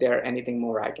 and is there anything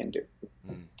more I can do?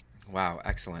 Wow,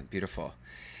 excellent, beautiful.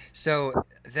 So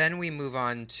then we move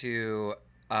on to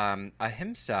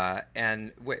ahimsa,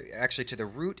 and actually to the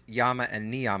root yama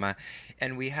and niyama.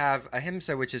 And we have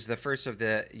ahimsa, which is the first of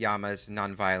the yamas,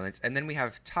 nonviolence. And then we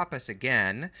have tapas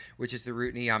again, which is the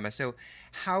root niyama. So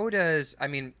how does, I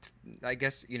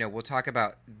guess, we'll talk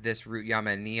about this root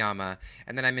yama and niyama,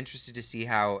 and then I'm interested to see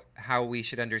how we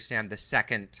should understand the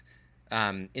second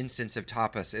instance of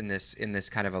tapas in this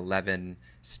kind of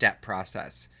 11-step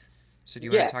process. So do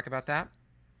you want to talk about that?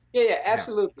 Yeah,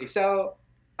 absolutely. Yeah. So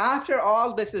after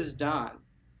all this is done,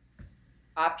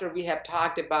 after we have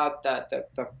talked about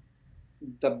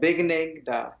the beginning,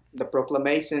 the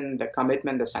proclamation, the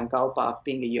commitment, the sankalpa of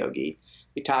being a yogi,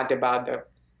 we talked about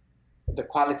the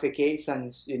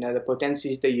qualifications, the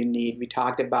potencies that you need. We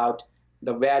talked about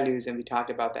the values, and we talked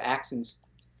about the actions.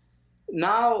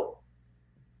 Now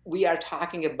we are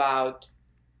talking about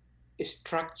a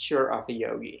structure of a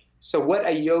yogi. So what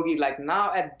a yogi, like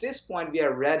now at this point, we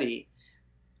are ready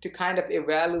to kind of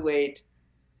evaluate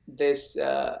this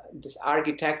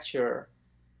architecture,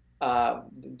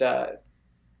 the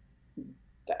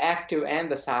active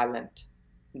and the silent,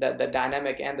 the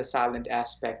dynamic and the silent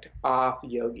aspect of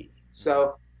yogi.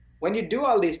 So when you do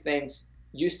all these things,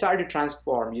 you start to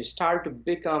transform. You start to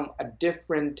become a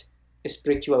different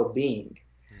spiritual being.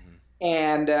 Mm-hmm.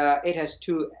 And it has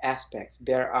two aspects.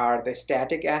 There are the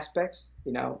static aspects,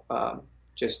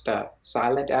 just the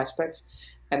silent aspects.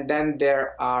 And then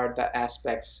there are the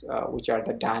aspects which are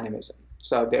the dynamism.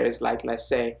 So there is, like, let's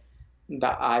say,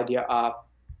 the idea of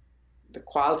the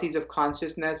qualities of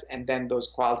consciousness, and then those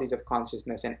qualities of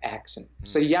consciousness in action.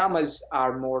 So yamas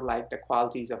are more like the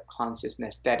qualities of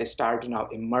consciousness that start to now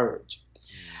emerge.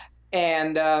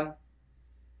 And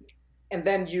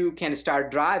then you can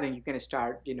start driving, you can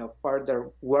start,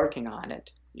 further working on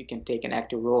it. You can take an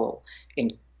active role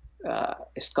in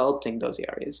sculpting those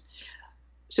areas.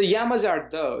 So yamas are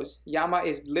those. Yama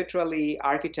is literally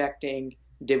architecting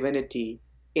divinity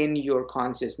in your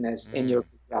consciousness, in your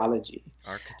physiology.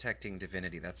 Architecting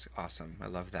divinity. That's awesome. I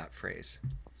love that phrase.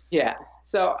 Yeah.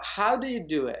 So how do you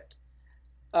do it?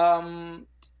 So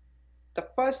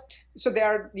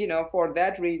there are, for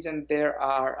that reason, there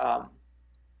are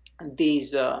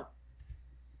these 5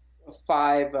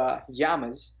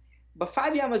 yamas, but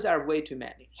 5 yamas are way too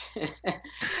many.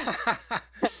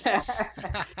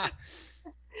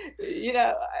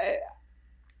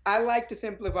 I like to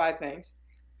simplify things,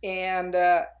 and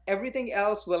everything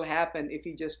else will happen if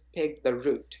you just pick the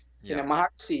root. Yeah.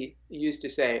 Maharishi used to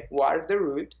say, water the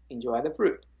root, enjoy the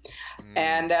fruit.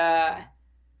 And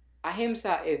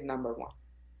ahimsa is number 1.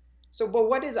 So, but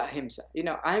what is ahimsa?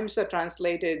 Ahimsa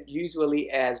translated usually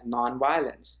as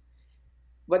non-violence.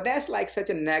 But that's like such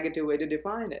a negative way to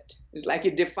define it. It's like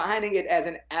you're defining it as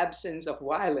an absence of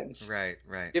violence. Right.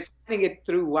 Defining it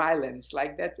through violence,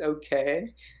 like that's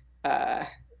okay.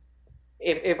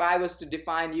 If I was to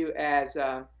define you as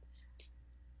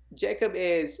Jacob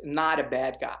is not a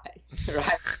bad guy,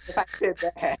 right? If I said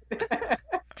that.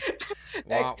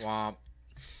 Womp womp.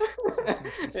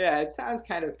 Yeah, it sounds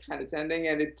kind of condescending,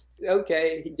 and it's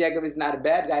okay. Jacob is not a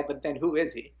bad guy, but then who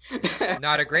is he?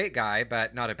 Not a great guy,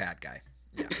 but not a bad guy.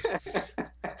 Yeah.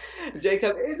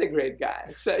 Jacob is a great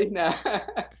guy. So,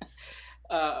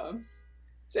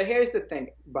 so here's the thing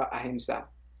about ahimsa.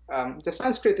 The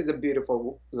Sanskrit is a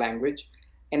beautiful language,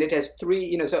 and it has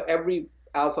 3, so every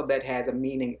alphabet has a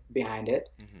meaning behind it.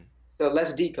 So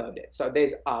let's decode it. So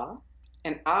there's A,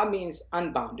 and A means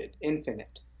unbounded,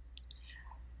 infinite.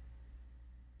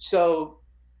 So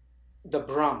the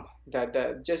Brahm,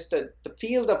 the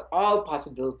field of all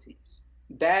possibilities,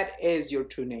 that is your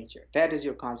true nature. That is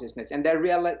your consciousness. And that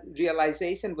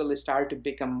realization will start to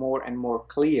become more and more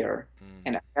clear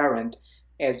and apparent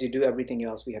as you do everything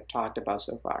else we have talked about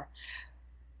so far.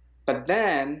 But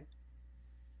then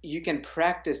you can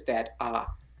practice that A.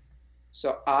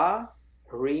 So A,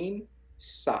 Reem,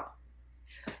 Sa.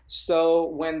 So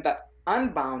when the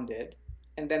unbounded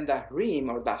and then the Reem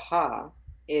or the Ha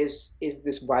is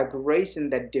this vibration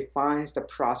that defines the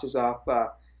process of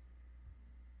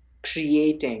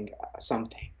creating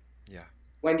something. Yeah.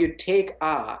 When you take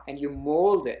A and you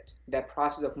mold it, that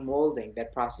process of molding,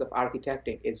 that process of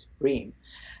architecting is Reem.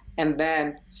 And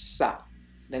then Sa.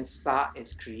 Then Sa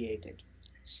is created.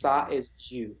 Sa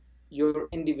is you, your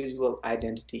individual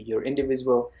identity, your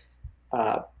individual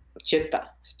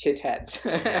chitheads.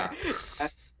 Yeah.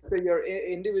 So your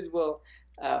individual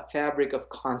fabric of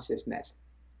consciousness,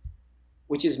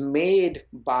 which is made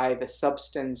by the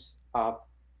substance of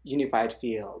unified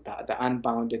field, the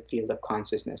unbounded field of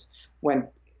consciousness. When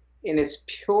in its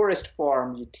purest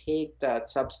form, you take the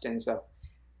substance of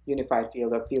unified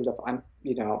field, or field of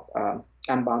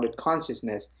unbounded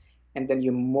consciousness, and then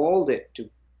you mold it to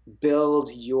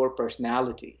build your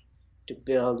personality, to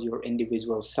build your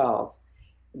individual self.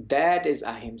 That is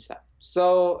ahimsa.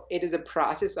 So it is a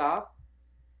process of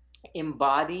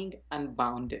embodying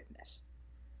unboundedness.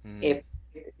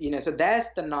 So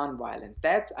that's the non-violence.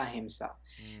 That's ahimsa.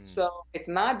 So it's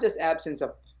not just absence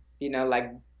of,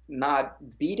 like not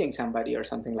beating somebody or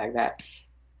something like that.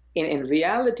 In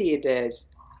reality, it is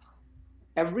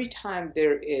every time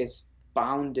there is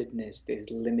boundedness, there's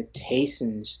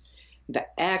limitations, the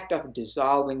act of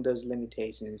dissolving those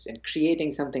limitations and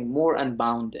creating something more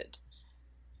unbounded.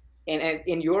 And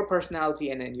in your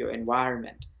personality and in your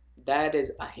environment, that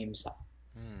is ahimsa.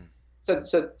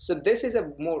 So this is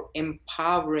a more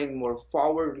empowering, more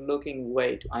forward-looking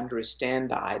way to understand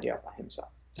the idea of ahimsa,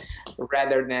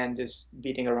 rather than just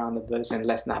beating around the bush and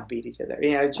let's not beat each other.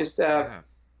 Yeah.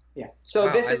 So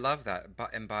wow, I love that,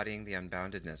 embodying the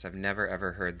unboundedness. I've never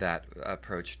ever heard that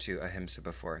approach to ahimsa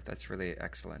before. That's really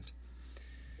excellent.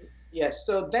 Yes.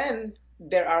 So then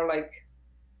there are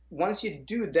once you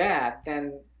do that,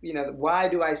 then why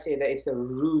do I say that it's a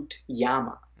root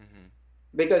yama?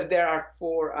 Because there are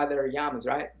 4 other yamas,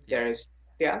 right? Yeah. There's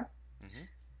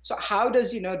So how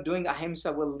does doing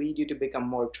ahimsa will lead you to become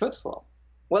more truthful?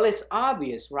 Well, it's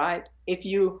obvious, right? If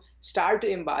you start to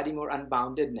embody more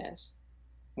unboundedness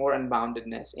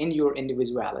in your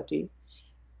individuality,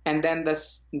 and then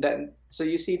so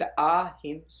you see the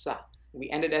ahimsa. We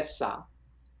ended as sa.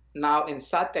 Now in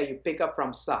satya you pick up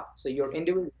from sa. So you're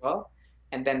individual,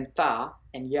 and then ta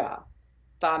and ya.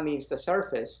 Ta means the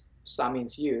surface, Sa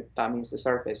means you, Ta means the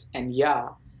surface, and Ya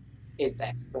is the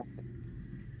expressive.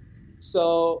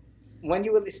 So when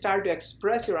you will start to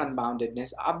express your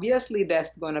unboundedness, obviously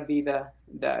that's going to be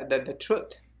the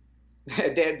truth.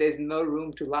 There's no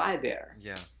room to lie there.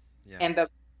 Yeah. Yeah.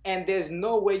 And there's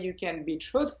no way you can be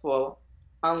truthful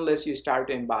unless you start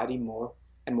to embody more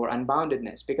and more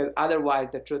unboundedness, because otherwise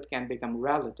the truth can become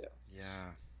relative.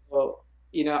 Yeah. So,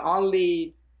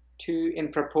 only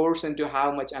in proportion to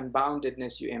how much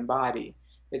unboundedness you embody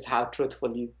is how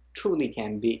truthful you truly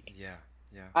can be. Yeah.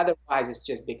 Yeah. Otherwise, it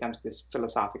just becomes this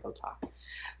philosophical talk.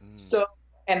 So,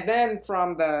 and then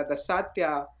from the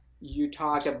Satya, you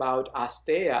talk about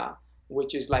Asteya,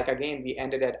 which is like, again, we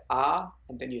ended at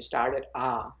and then you start at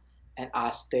and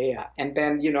Asteya. And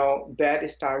then, that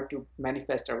start to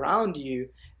manifest around you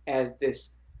as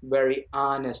this very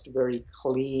honest, very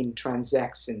clean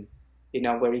transaction,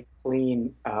 very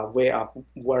clean way of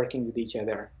working with each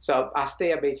other. So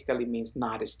Asteya basically means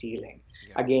not stealing.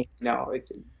 Yeah. Again,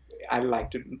 I like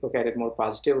to look at it more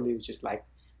positively, which is like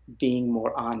being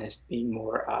more honest, being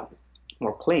more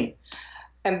clean.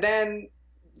 And then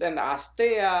the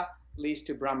Asteya leads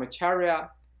to Brahmacharya,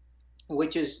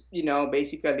 which is,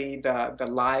 basically the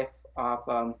life of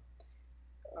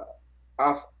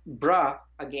Bra,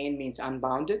 again, means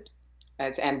unbounded.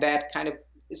 And that kind of,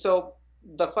 so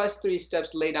the first three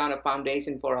steps lay down a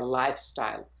foundation for a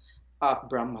lifestyle of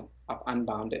Brahman, of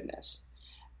unboundedness.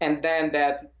 And then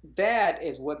that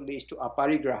is what leads to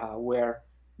aparigraha,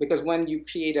 because when you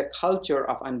create a culture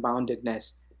of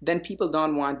unboundedness, then people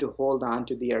don't want to hold on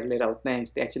to their little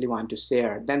things. They actually want to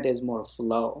share. Then there's more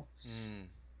flow.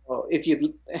 So if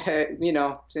you,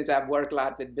 since I've worked a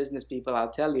lot with business people,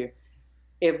 I'll tell you,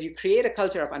 if you create a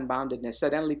culture of unboundedness,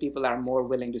 suddenly people are more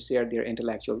willing to share their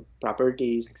intellectual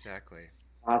properties, exactly,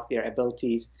 their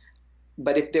abilities.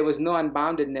 But if there was no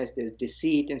unboundedness, there's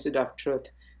deceit instead of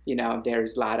truth.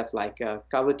 There's a lot of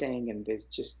coveting, and there's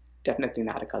just definitely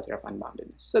not a culture of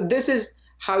unboundedness. So this is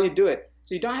how you do it.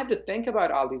 So you don't have to think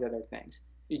about all these other things.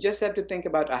 You just have to think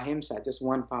about ahimsa, just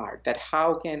one part, that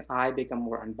how can I become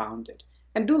more unbounded?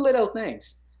 And do little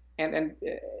things. And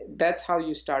that's how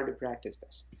you start to practice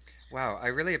this. Wow, I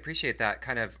really appreciate that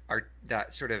kind of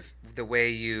that sort of the way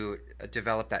you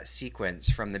develop that sequence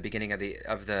from the beginning of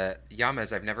the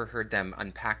yamas. I've never heard them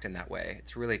unpacked in that way.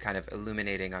 It's really kind of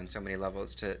illuminating on so many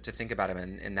levels to think about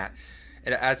them in that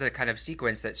as a kind of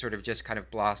sequence that sort of just kind of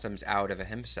blossoms out of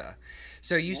ahimsa.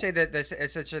 So you say that this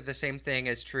is such the same thing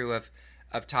is true of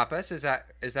tapas. Is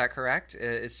that correct?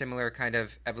 Is similar kind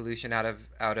of evolution out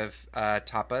of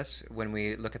tapas when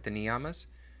we look at the niyamas?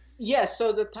 Yes,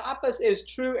 so the tapas is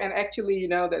true, and actually,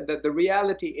 the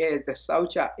reality is the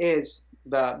saucha is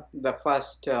the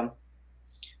first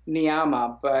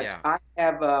niyama. But yeah. I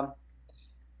have,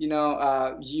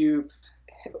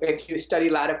 if you study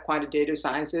a lot of quantitative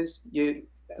sciences, you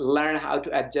learn how to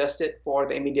adjust it for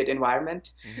the immediate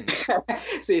environment.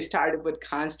 Mm-hmm. So you start with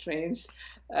constraints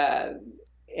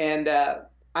and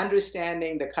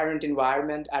understanding the current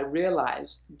environment. I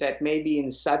realized that maybe in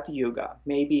Satyuga,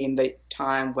 maybe in the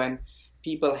time when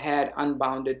people had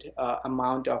unbounded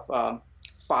amount of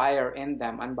fire in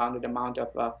them, unbounded amount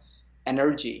of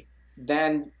energy,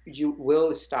 then you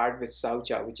will start with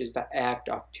saucha, which is the act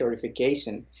of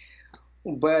purification.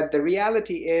 But the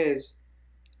reality is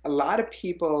a lot of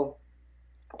people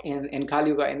in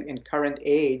Kali Yuga, in current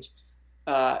age,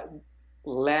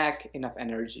 lack enough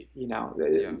energy.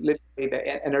 Literally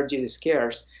the energy is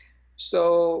scarce.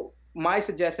 So my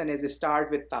suggestion is to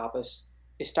start with tapas.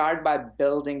 Start by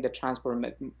building the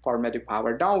transformative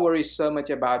power. Don't worry so much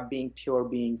about being pure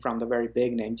being from the very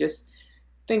beginning. Just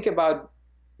think about,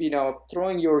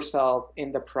 throwing yourself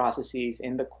in the processes,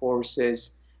 in the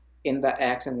courses, in the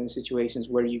actions and situations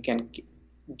where you can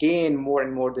gain more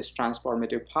and more this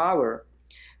transformative power.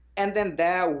 And then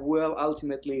that will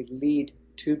ultimately lead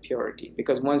to purity,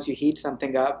 because once you heat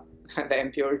something up, the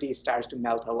impurity starts to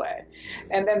melt away.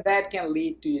 And then that can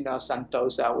lead to,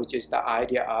 santosa, which is the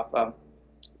idea of,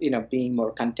 being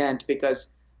more content, because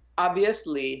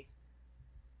obviously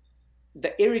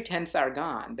the irritants are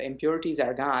gone, the impurities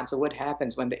are gone. So what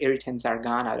happens when the irritants are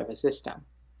gone out of a system?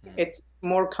 It's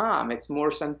more calm, it's more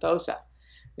santosa.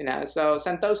 So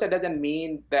santosa doesn't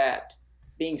mean that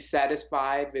being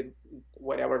satisfied with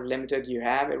whatever limited you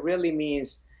have. It really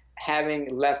means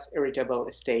having less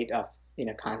irritable state of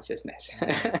consciousness.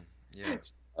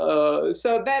 Yes.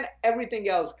 So then everything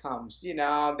else comes.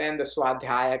 Then the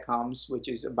swadhyaya comes, which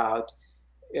is about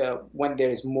when there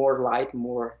is more light,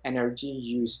 more energy,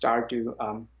 you start to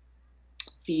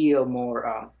feel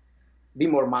more, be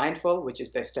more mindful, which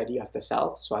is the study of the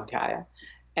self, swadhyaya.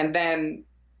 And then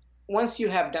once you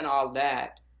have done all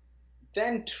that,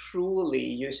 then truly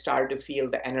you start to feel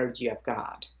the energy of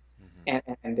God, and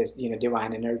this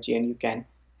divine energy, and you can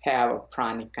have a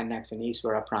pranic connection,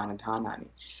 Iswara Pranadhanani.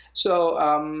 So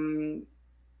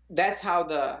that's how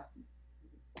the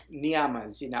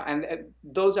niyamas, and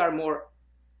those are more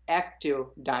active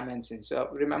dimensions. So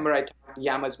remember, I talked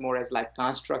yamas more as like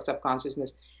constructs of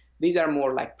consciousness. These are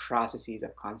more like processes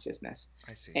of consciousness.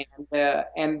 I see.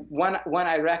 And one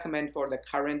I recommend for the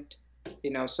current,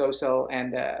 social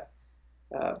and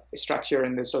structure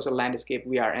in the social landscape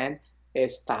we are in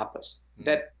is tapas.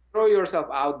 That throw yourself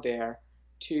out there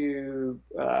to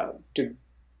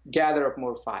gather up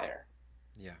more fire.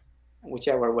 Yeah.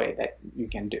 Whichever way that you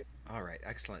can do. All right,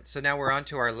 excellent. So now we're on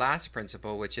to our last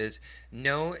principle, which is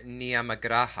no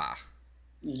niyamagraha.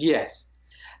 Yes.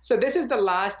 So this is the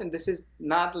last, and this is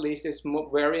not least, it's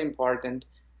very important.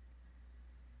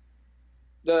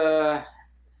 So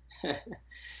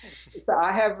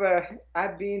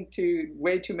I've been to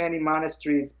way too many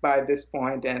monasteries by this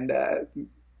point, and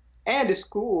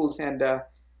schools and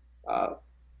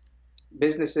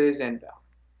businesses and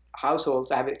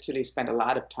households. I've actually spent a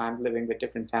lot of time living with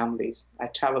different families. I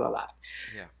travel a lot.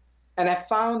 Yeah. And I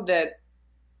found that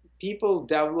people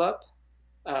develop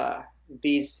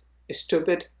these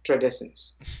stupid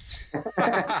traditions.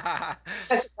 That's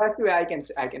the way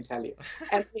I can tell you.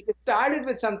 And it started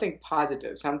with something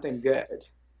positive, something good.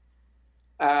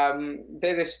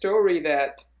 There's a story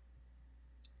that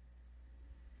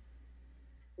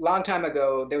long time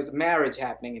ago, there was a marriage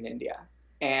happening in India,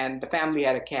 and the family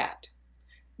had a cat.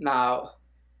 Now,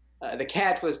 the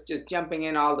cat was just jumping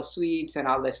in all the sweets and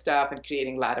all this stuff and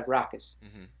creating a lot of ruckus.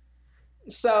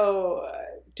 So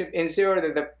to ensure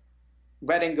that the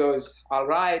wedding goes all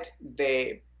right,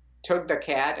 they took the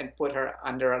cat and put her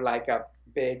under like a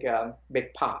big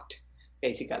pot,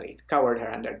 basically covered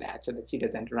her under that so that she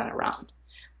doesn't run around.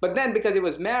 But then because it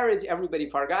was marriage, everybody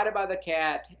forgot about the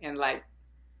cat, and like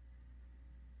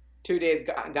 2 days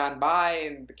gone by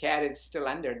and the cat is still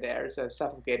under there, so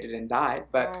suffocated and died.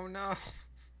 But oh no,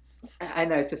 I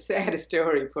know it's a sad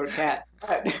story, poor cat.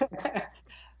 But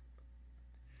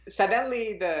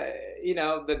suddenly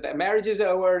the marriage is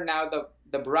over. Now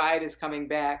the bride is coming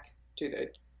back to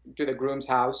the groom's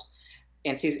house,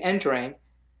 and she's entering,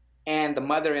 and the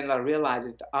mother-in-law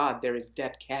realizes there is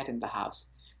dead cat in the house.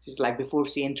 She's like, before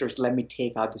she enters, let me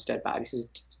take out this dead body. She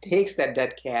takes that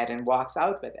dead cat and walks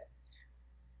out with it.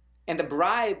 And the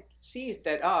bride sees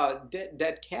that,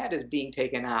 dead cat is being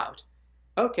taken out.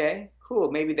 Okay, cool.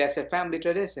 Maybe that's a family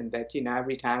tradition that,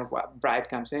 every time a bride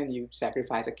comes in, you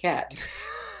sacrifice a cat.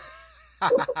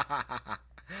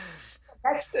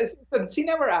 So she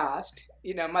never asked,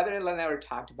 mother-in-law never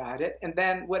talked about it. And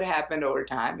then what happened over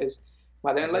time is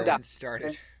mother-in-law died.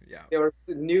 Started, yeah. There were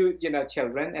new,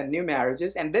 children and new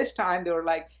marriages. And this time they were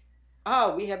like,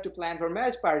 we have to plan for a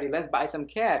marriage party. Let's buy some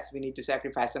cats. We need to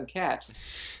sacrifice some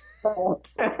cats. So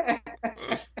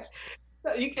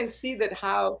you can see that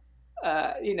how,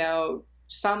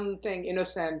 something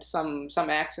innocent, some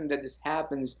action that just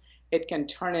happens, it can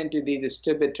turn into these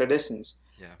stupid traditions.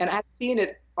 Yeah. And I've seen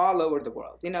it all over the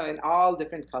world, in all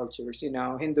different cultures,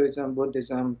 Hinduism,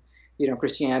 Buddhism,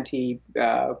 Christianity,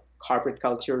 corporate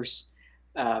cultures,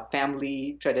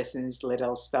 family traditions,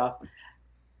 little stuff.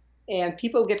 And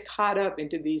people get caught up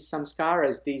into these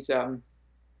samskaras,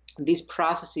 these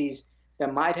processes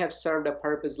that might have served a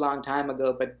purpose long time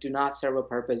ago, but do not serve a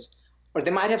purpose. Or they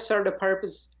might have served a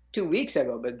purpose 2 weeks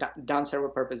ago, but don't serve a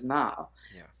purpose now.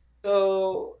 Yeah.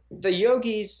 So the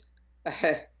yogis,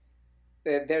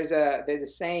 there's a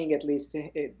saying, at least,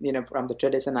 from the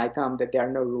tradition I come, that there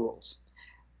are no rules.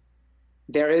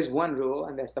 There is one rule,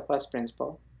 and that's the first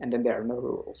principle, and then there are no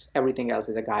rules. Everything else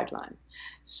is a guideline.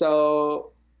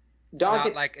 So it's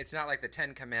not like the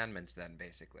 10 Commandments, then,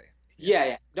 basically.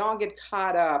 Yeah. Don't get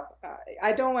caught up.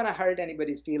 I don't want to hurt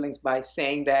anybody's feelings by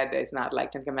saying that it's not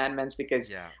like 10 Commandments,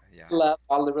 because I love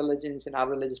all the religions and all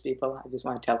religious people. I just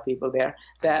want to tell people there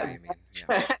that. I know what you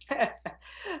mean.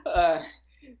 Yeah.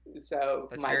 So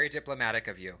that's very diplomatic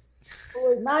of you.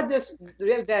 Not just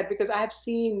real that, because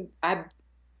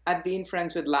I've been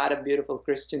friends with a lot of beautiful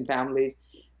Christian families,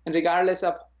 and regardless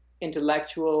of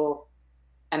intellectual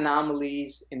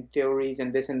anomalies in theories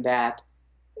and this and that,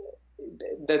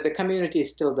 the community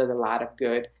still does a lot of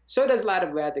good. So does a lot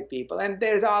of Vedic people. And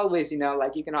there's always, you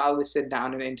can always sit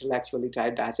down and intellectually try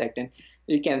to dissect. And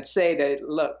you can say that,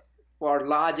 look, for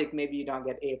logic, maybe you don't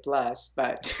get A+,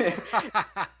 but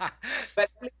but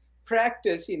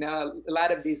practice, a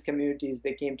lot of these communities,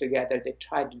 they came together, they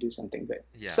tried to do something good.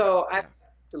 So I have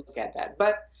to look at that.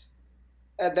 But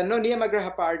the no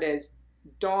niyamagraha part is,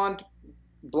 don't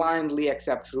blindly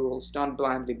accept rules. Don't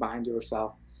blindly bind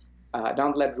yourself.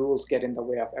 Don't let rules get in the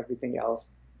way of everything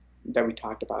else that we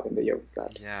talked about in the yoga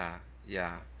cut. Yeah,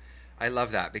 yeah. I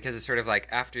love that because it's sort of like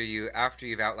after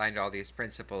you've outlined all these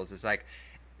principles, it's like,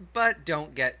 but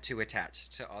don't get too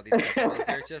attached to all these principles.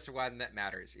 There's just one that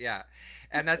matters. Yeah.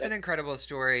 And that's an incredible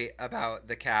story about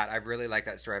the cat. I really like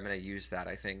that story. I'm going to use that,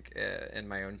 I think, in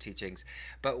my own teachings.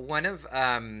 But one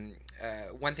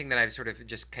thing that I've sort of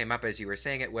just came up as you were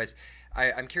saying it was,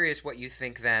 I'm curious what you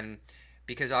think then,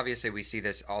 because obviously we see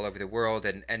this all over the world,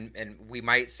 and we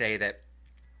might say that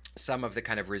some of the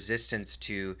kind of resistance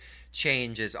to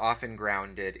change is often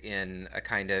grounded in a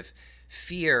kind of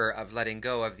fear of letting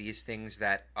go of these things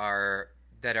that are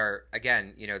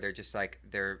again, they're just like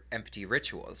they're empty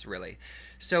rituals, really.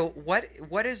 So what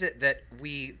is it that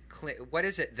what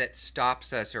is it that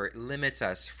stops us or limits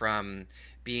us from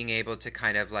being able to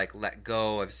kind of like let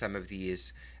go of some of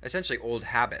these essentially old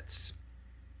habits?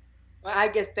 Well, I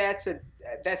guess that's a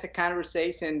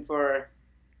conversation for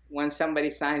when somebody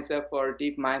signs up for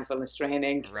deep mindfulness training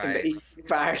in the Right. easy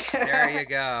part. There you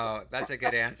go. That's a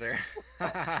good answer.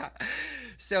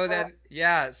 So then,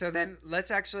 yeah. So then,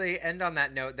 let's actually end on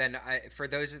that note. Then, for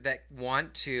those that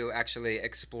want to actually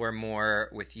explore more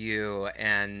with you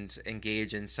and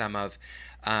engage in some of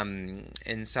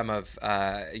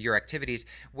your activities,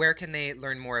 where can they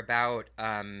learn more about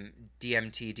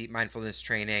DMT, Deep Mindfulness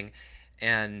Training?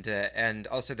 And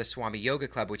also the Swami Yoga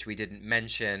Club, which we didn't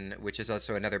mention, which is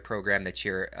also another program that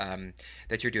you're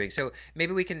doing. So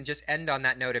maybe we can just end on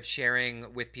that note of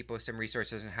sharing with people some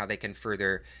resources and how they can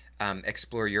further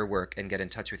explore your work and get in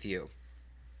touch with you.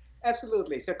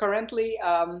 Absolutely. So currently,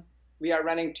 we are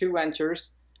running two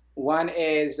ventures. One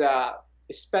is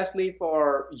especially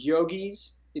for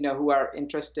yogis, who are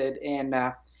interested in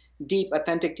deep,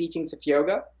 authentic teachings of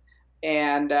yoga,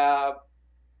 and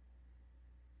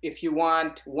if you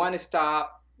want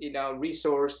one-stop,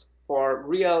 resource for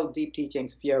real deep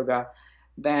teachings of yoga,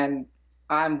 then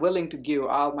I'm willing to give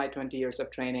all my 20 years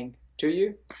of training to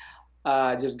you.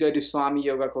 Just go to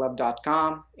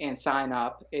swamiyogaclub.com and sign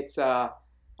up. It's a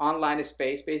online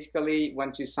space. Basically,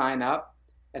 once you sign up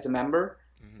as a member,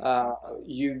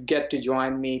 you get to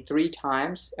join me 3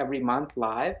 times every month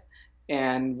live,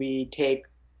 and we take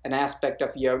an aspect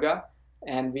of yoga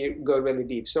and we go really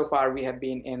deep. So far, we have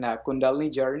been in a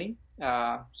Kundalini journey.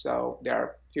 So there are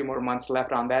a few more months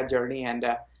left on that journey, and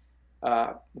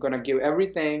I'm going to give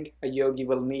everything a yogi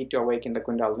will need to awaken the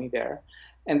Kundalini there.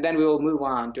 And then we will move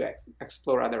on to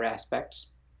explore other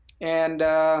aspects. And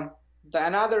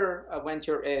another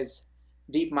venture is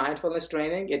deep mindfulness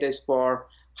training. It is for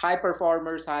high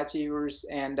performers, high achievers,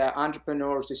 and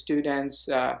entrepreneurs, students,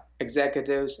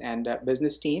 executives, and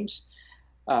business teams.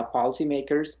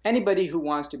 Policymakers, anybody who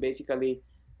wants to basically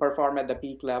perform at the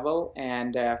peak level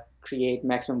and create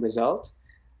maximum results.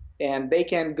 And they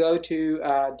can go to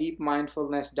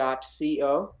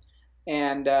deepmindfulness.co,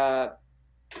 and there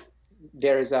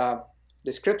is a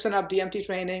description of DMT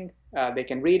training. They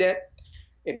can read it.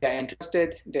 If they're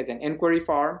interested, there's an inquiry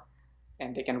form,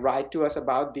 and they can write to us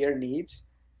about their needs.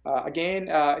 Again,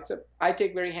 I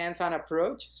take very hands-on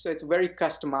approach, so it's very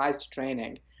customized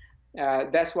training.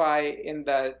 That's why in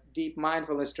the deep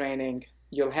mindfulness training,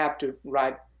 you'll have to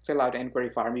fill out an inquiry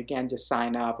form. You can't just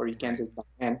sign up, or you can't just buy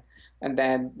in. And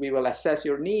then we will assess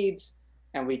your needs,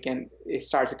 and it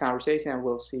starts a conversation, and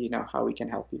we'll see, how we can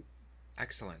help you.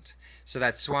 Excellent. So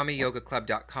that's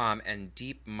swamiyogaclub.com and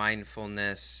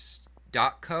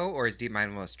deepmindfulness.co, or is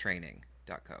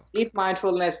deepmindfulnesstraining.co?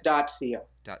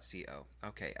 Deepmindfulness.co.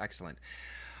 Okay, excellent.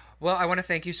 Well, I want to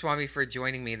thank you, Swami, for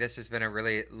joining me. This has been a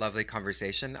really lovely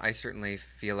conversation. I certainly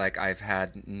feel like I've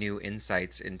had new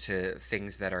insights into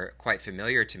things that are quite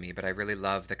familiar to me, but I really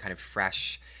love the kind of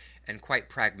fresh and quite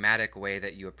pragmatic way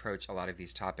that you approach a lot of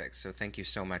these topics. So thank you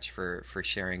so much for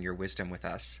sharing your wisdom with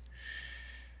us.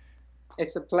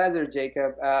 It's a pleasure,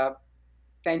 Jacob.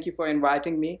 Thank you for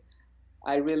inviting me.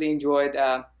 I really enjoyed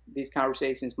these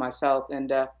conversations myself.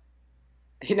 And,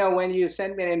 when you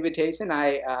sent me an invitation,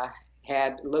 I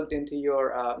had looked into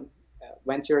your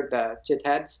venture, the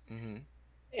Chitheads,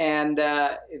 and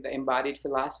the embodied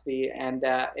philosophy, and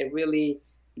it really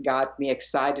got me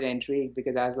excited and intrigued,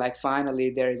 because I was like, finally,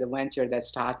 there is a venture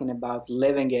that's talking about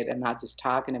living it and not just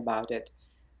talking about it.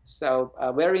 So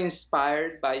very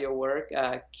inspired by your work.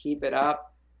 Keep it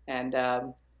up, and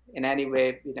in any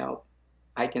way,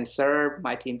 I can serve,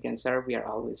 my team can serve, we are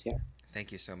always here.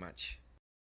 Thank you so much.